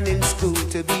learn in school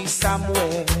to be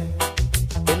somewhere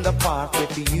in the park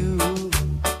with you.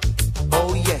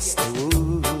 Oh yes, they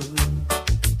would.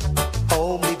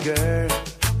 Homely girl,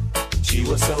 she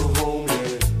was so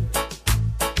homely.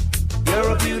 You're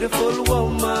a beautiful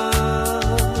woman,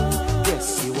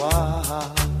 yes you are.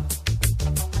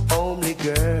 Homely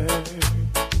girl,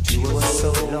 she was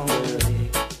so lonely.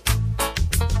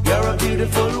 You're a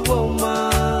beautiful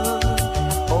woman,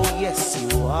 oh yes you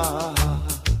are.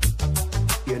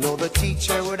 You know the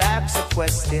teacher would ask a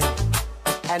question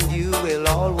and you will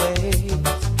always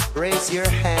raise your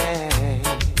hand.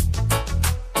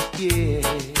 Yeah.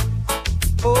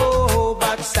 Oh,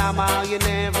 but somehow you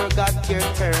never got your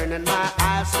turn, and my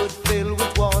eyes would fill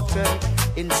with water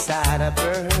inside a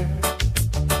burn.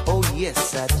 Oh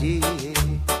yes I did.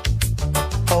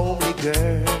 Homely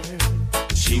girl,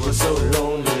 she was so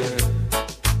lonely.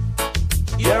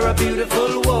 You're a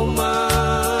beautiful woman,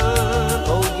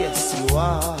 oh yes you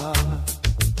are.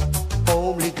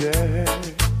 Homely girl,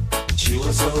 she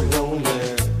was so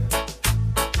lonely.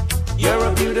 You're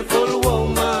a beautiful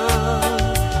woman,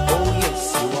 oh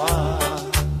yes you are.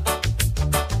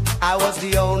 I was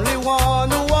the only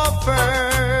one who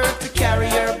offered to carry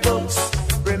your books.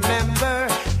 Remember,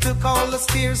 took all the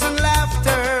tears and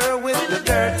laughter with the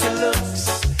dirty looks.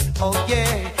 Oh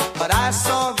yeah, but I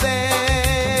saw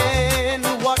then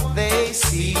what they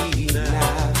see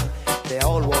now. They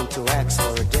all want to ask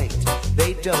for a date.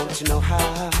 They don't know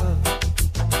how.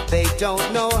 They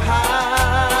don't know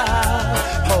how.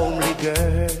 Homely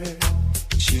girl,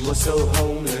 she was so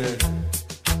homely.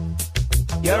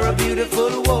 You're a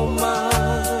beautiful woman,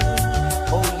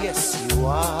 oh yes you you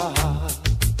are.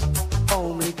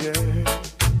 Homely girl.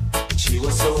 She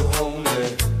was so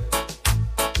homely.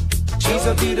 She's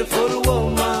a beautiful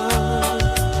woman.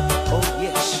 Oh,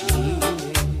 yes, she is.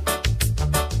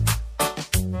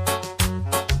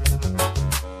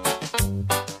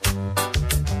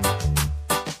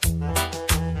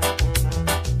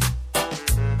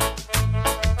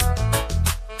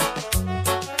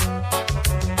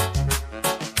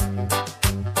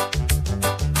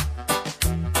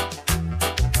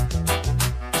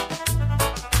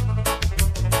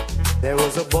 There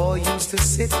was a boy used to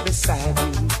sit beside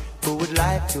you who would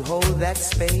like to hold that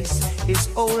space his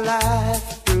whole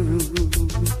life through.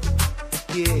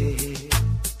 Yeah.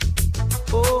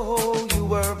 Oh, you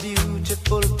were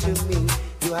beautiful to me.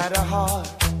 You had a heart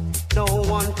no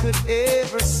one could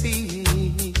ever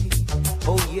see.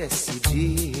 Oh, yes, you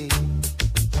did.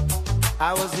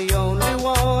 I was the only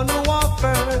one who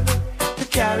offered to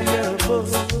carry your book.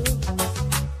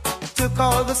 Took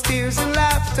all the tears and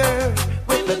laughter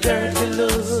with the dirty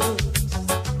looks.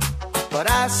 But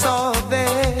I saw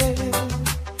them,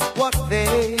 what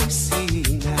they see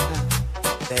now.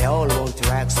 They all want to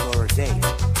ask for a date.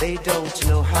 They don't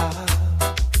know how.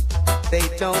 They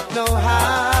don't know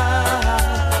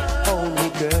how. Only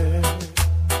girl,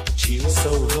 she was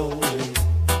so lonely.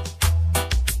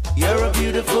 You're a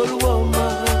beautiful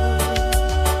woman.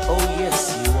 Oh, yes,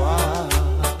 you are.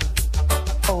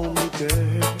 Only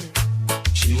girl,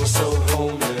 she was so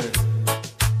homely.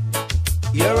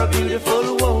 You're a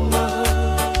beautiful woman.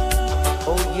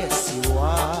 Oh, yes, you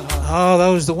are. Oh, that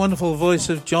was the wonderful voice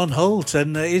of John Holt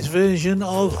and his version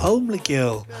of Homely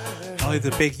Girl by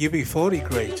the big UB40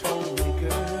 great.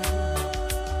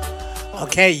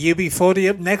 Okay, UB40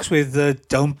 up next with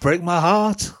Don't Break My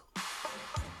Heart.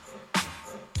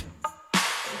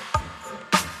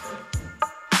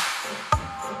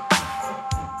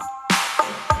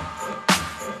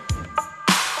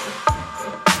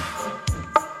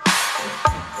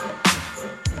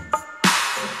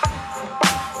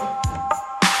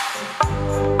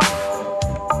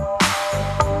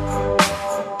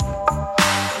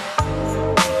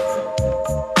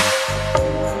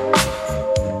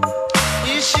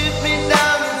 You shoot me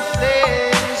down in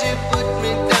flames, you put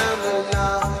me down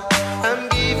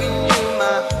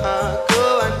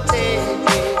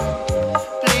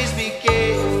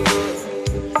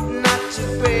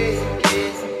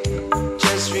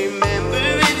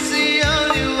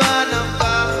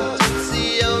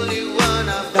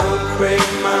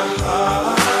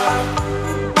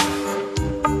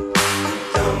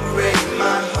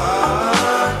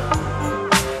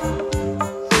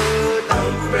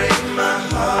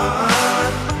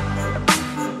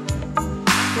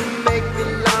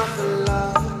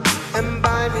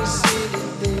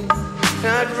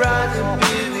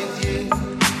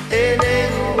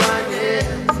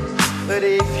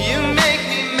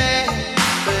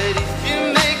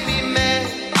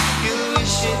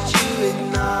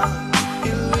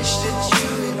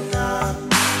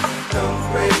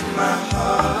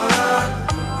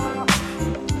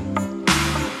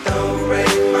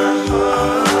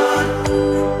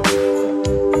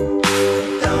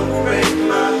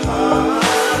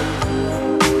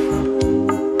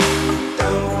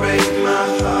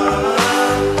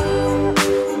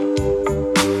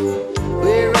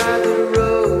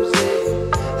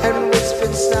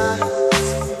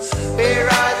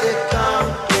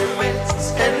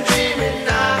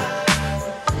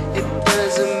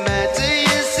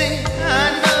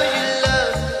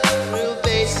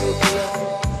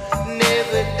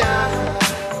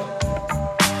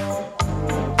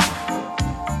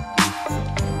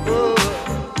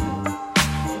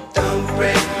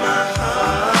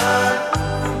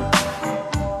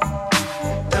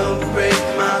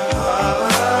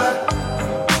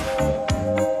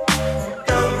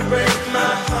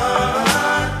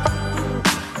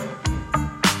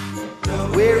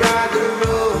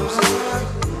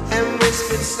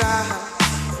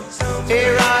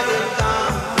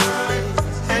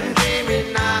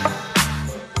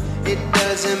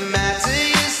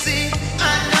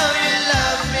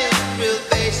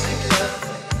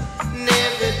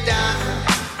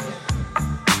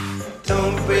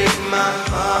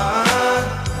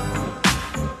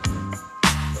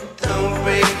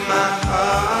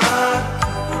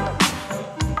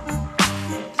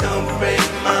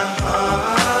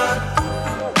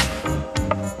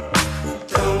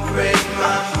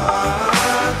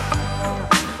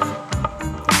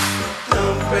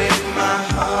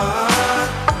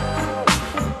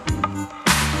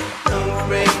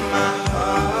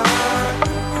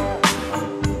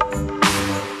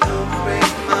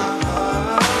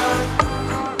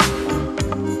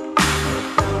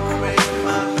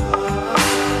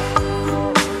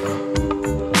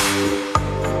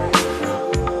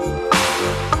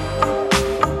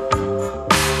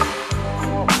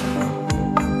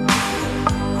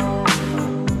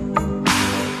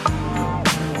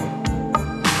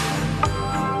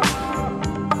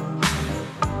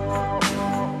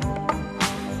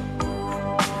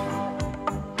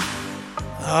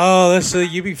that's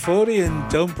UB40 and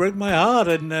Don't Break My Heart.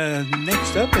 And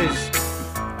next up is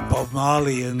Bob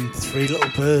Marley and Three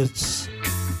Little Birds.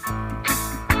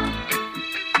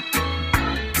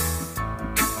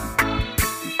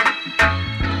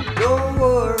 Don't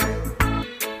worry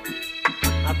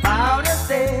about a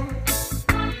thing,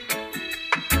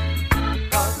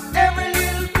 'cause every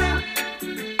little thing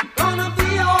gonna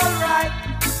be alright.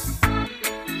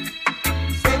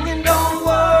 Singing don't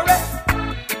worry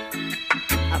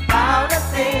about a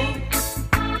thing,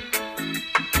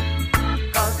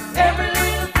 'cause every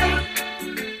little thing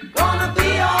gonna be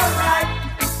alright.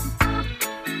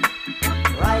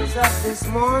 Rise up this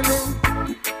morning,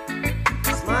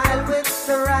 smile with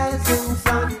the rising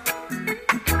sun.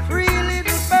 Three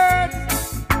little birds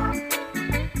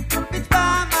pitch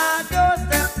by my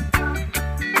doorstep,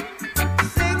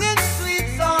 singing sweet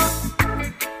songs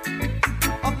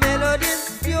of melodies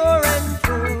pure and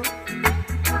true,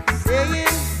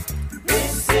 saying,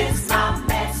 "This is my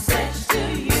message to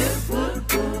you."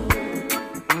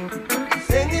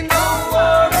 Singing, don't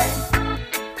worry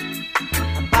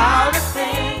about a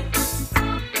thing,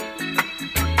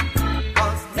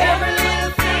 'cause every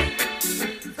little thing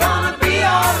gonna be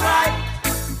alright.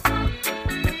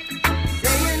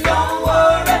 Saying don't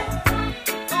worry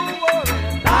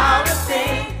about a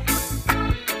thing,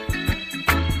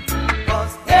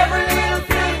 'cause every little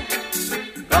thing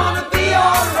gonna be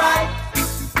alright.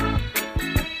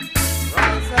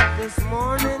 Rise up this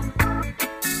morning,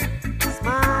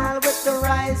 smile with the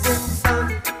rising sun.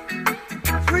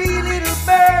 Three little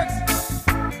birds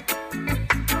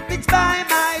pitch by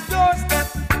my doorstep,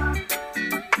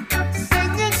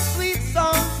 singing sweet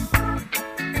songs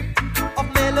of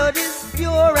melodies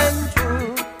pure and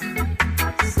true,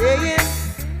 saying,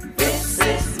 "This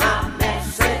is my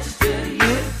message to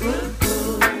you."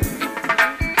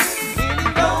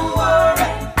 Meaning don't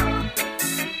worry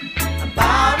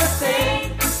about a thing,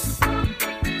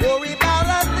 worry about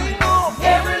a thing, oh,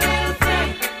 every little thing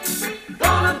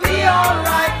gonna be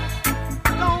alright.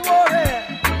 Don't worry,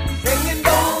 saying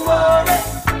don't worry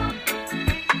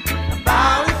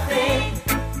about a thing.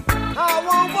 I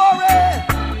won't worry,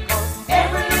 'cause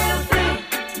every little thing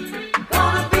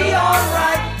gonna be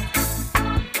alright.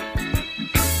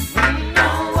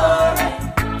 Don't worry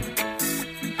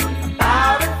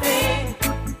about a thing,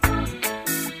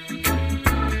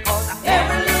 'cause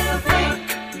every little thing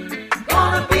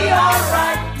gonna be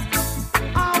alright.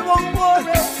 I won't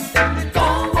worry,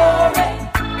 don't worry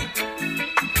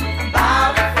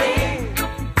about a thing,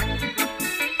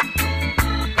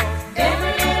 'cause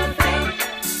every little thing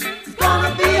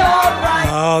gonna be alright.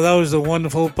 Oh, that was the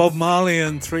wonderful Bob Marley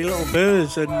and Three Little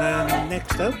Birds. And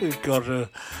next up, we've got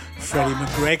Freddie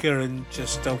McGregor and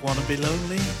Just Don't Wanna Be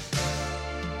Lonely.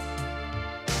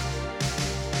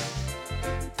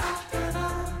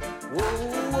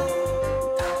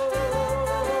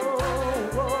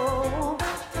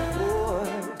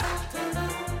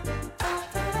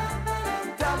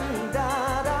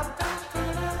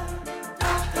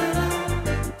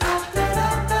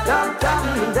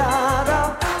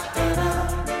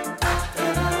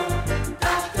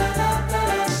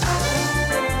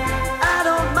 I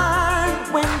don't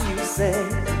mind when you say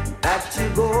that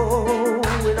you're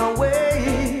going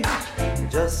away.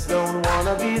 Just don't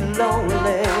wanna be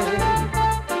lonely.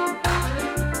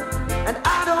 And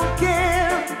I don't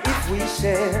care if we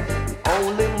share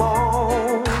only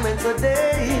moments a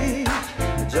day.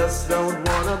 Just don't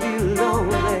wanna be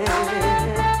lonely.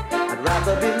 I'd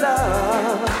rather be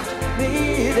loved,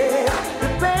 needed,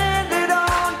 depended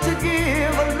on to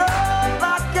give a love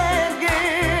I can't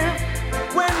give.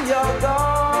 When you're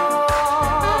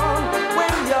gone,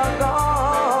 when you're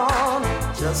gone,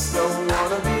 just don't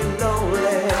wanna be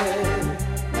lonely.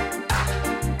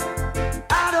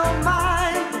 I don't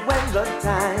mind when the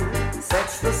time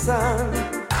sets the sun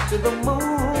to the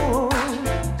moon.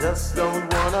 Just don't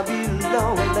wanna be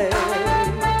lonely.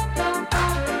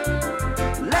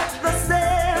 Let the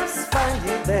stairs find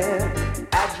you there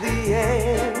at the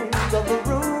end of the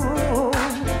room.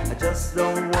 I just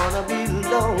don't wanna be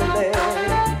lonely.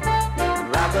 I'd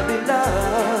rather be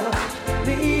loved,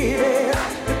 needed,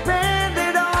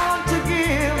 depended on to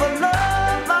give a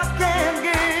love I can't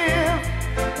give.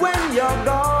 When you're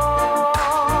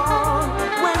gone,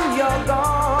 when you're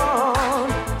gone,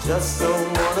 just don't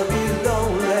wanna be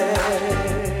lonely.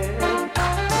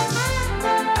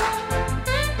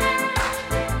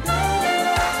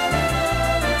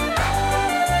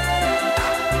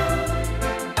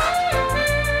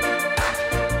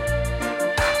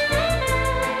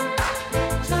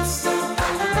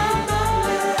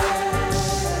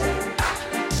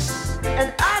 And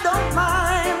I don't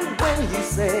mind when you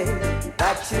say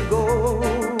that you're going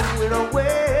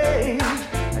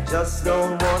just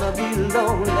don't wanna be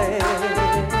lonely.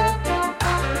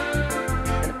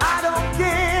 And I don't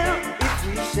care if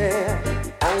we share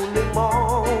only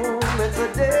moments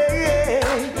a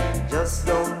day. Just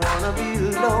don't wanna be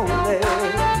lonely.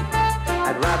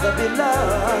 I'd rather be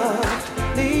loved,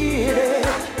 needed,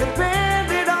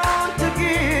 depended on to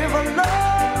give a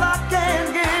love I can't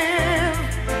give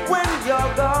when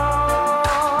you're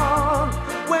gone,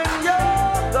 when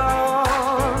you're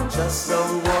gone. Just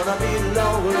don't wanna be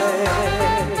lonely.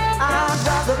 I'd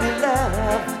rather be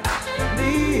loved,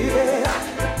 needed,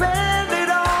 depended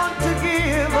on to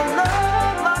give a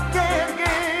love I can't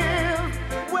give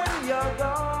when you're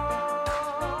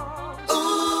gone.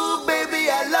 Ooh, baby,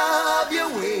 I love your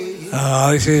way.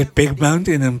 Oh, this is Big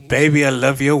Mountain and Baby, I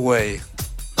Love Your Way.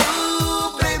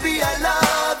 Ooh, baby, I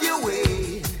love your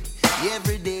way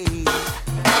every day.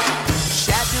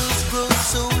 Shadows grow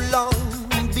so long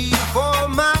before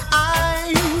my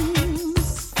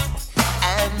eyes,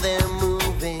 and they're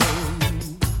moving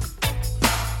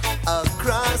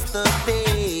across the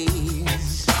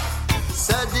page.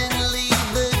 Suddenly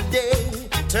the day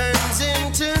turns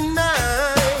into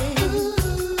night,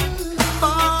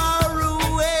 far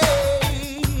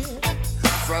away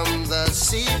from the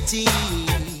city.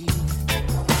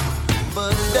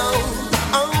 But don't,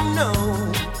 oh no,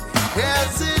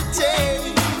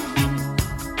 hesitate,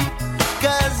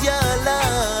 'cause your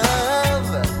love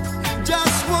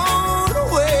just won't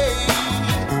wait.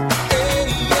 Hey,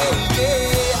 yeah,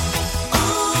 yeah.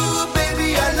 Ooh, baby,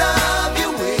 I love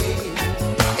your way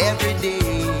every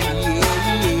day.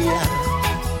 Yeah.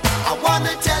 I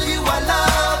wanna tell you I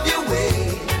love your way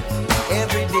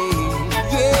every day.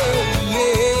 Yeah,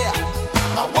 yeah.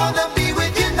 I wanna be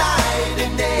with you night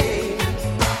and day.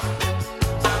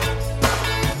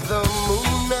 The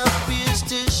moon appears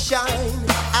to shine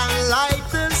and light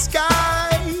the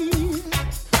sky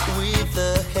with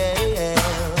the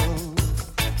help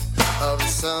of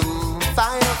some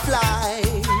firefly.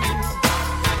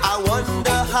 I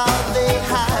wonder how they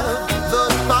have the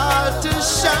power to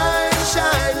shine,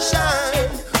 shine,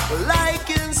 shine. Well, I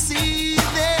can see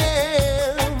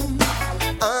them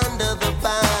under the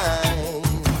pine.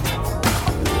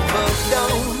 But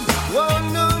don't, oh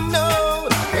no, no,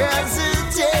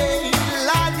 hesitate,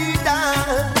 la-di-da,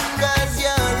 'cause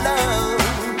your love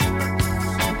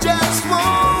just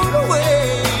won't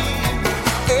wait.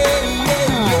 Hey, yeah,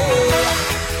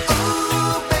 yeah.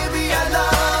 Ooh, baby, I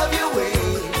love your way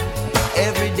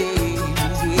every day.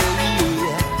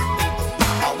 Yeah.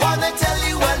 I wanna tell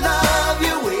you I love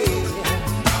your way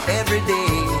every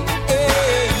day.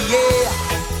 Hey,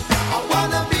 yeah. I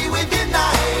wanna be with you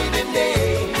night and day.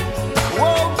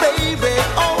 Oh baby,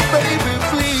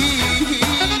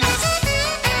 please.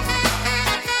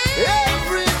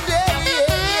 Every day.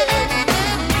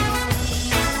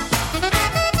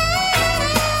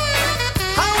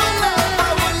 I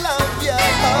will love you.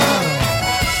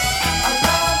 I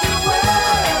love you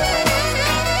well.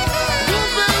 Oh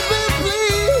baby,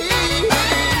 please.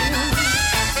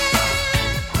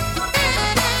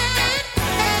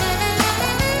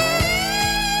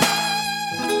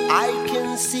 I can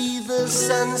see the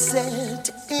sunset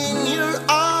in your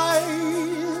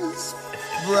eyes,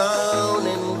 brown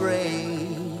and gray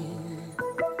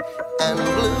and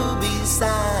blue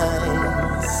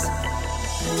besides.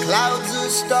 Clouds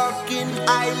are stalking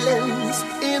islands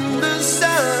in the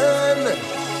sun.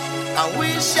 I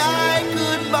wish I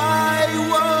could buy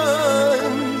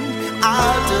one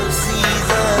out of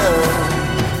season.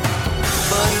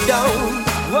 But don't,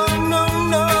 oh no,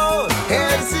 no,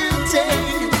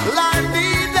 hesitate,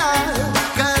 la-di-da,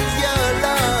 'cause your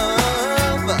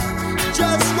love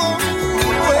just won't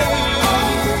wait,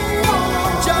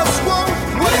 just won't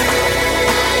wait.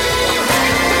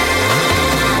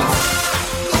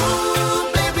 Ooh,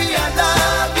 baby, I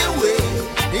love your way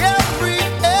every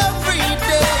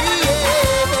day.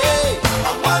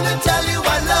 I wanna tell you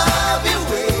I love your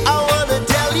way. I wanna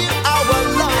tell you I will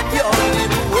love your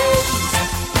little ways.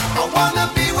 I wanna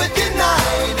be with you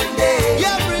night and day,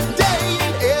 every day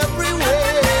and every way.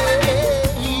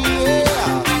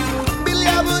 Yeah. Billy,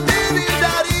 I will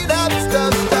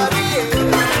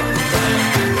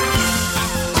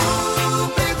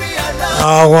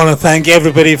I want to thank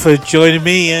everybody for joining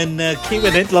me and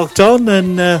keeping it locked on.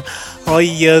 And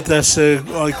that's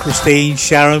Christine,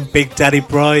 Sharon, Big Daddy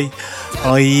Bry,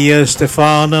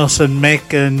 Stephanos and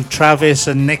Mick and Travis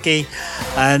and Nicky,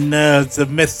 and the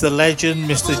myth, the legend,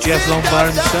 Mr. Jeff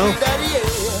Lombard himself.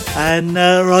 And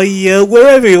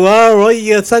wherever you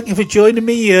are, thank you for joining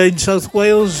me in South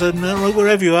Wales and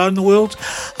wherever you are in the world.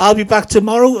 I'll be back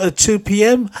tomorrow at 2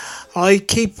 p.m. I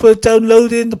keep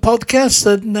downloading the podcast,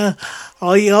 and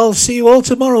I'll see you all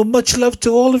tomorrow. Much love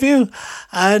to all of you,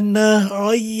 and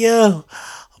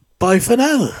bye for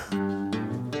now.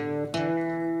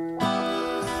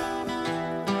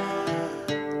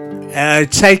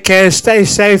 Take care, stay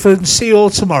safe, and see you all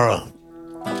tomorrow.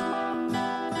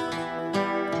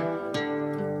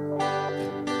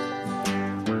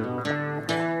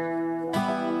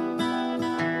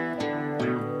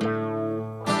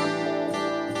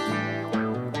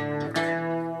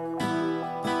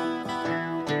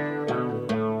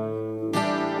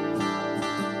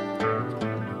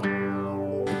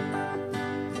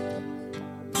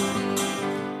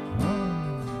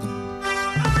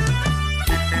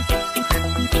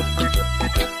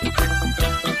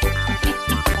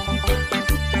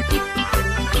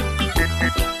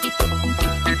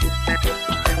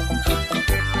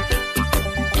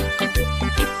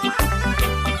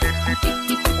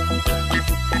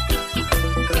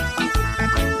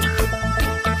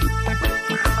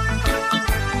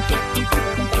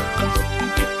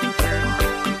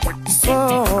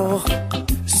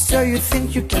 So you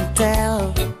think you can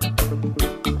tell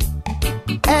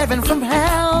heaven from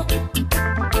hell,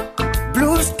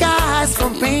 blue skies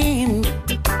from pain?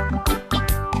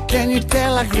 Can you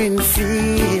tell a green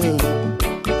field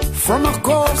from a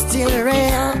cold steel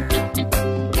rail,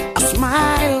 a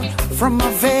smile from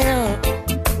a veil?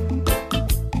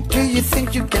 Do you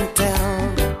think you can tell?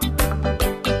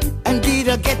 And did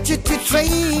I get you to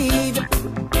trade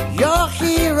your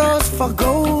heroes for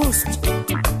ghosts?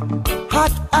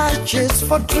 Hot ashes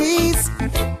for trees,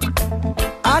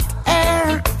 hot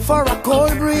air for a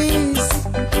cold breeze,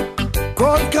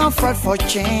 cold comfort for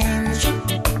change.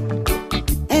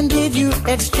 And did you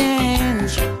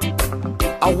exchange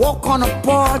a walk on a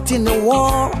part in the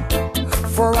war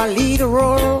for a lead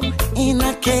role in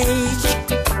a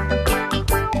cage?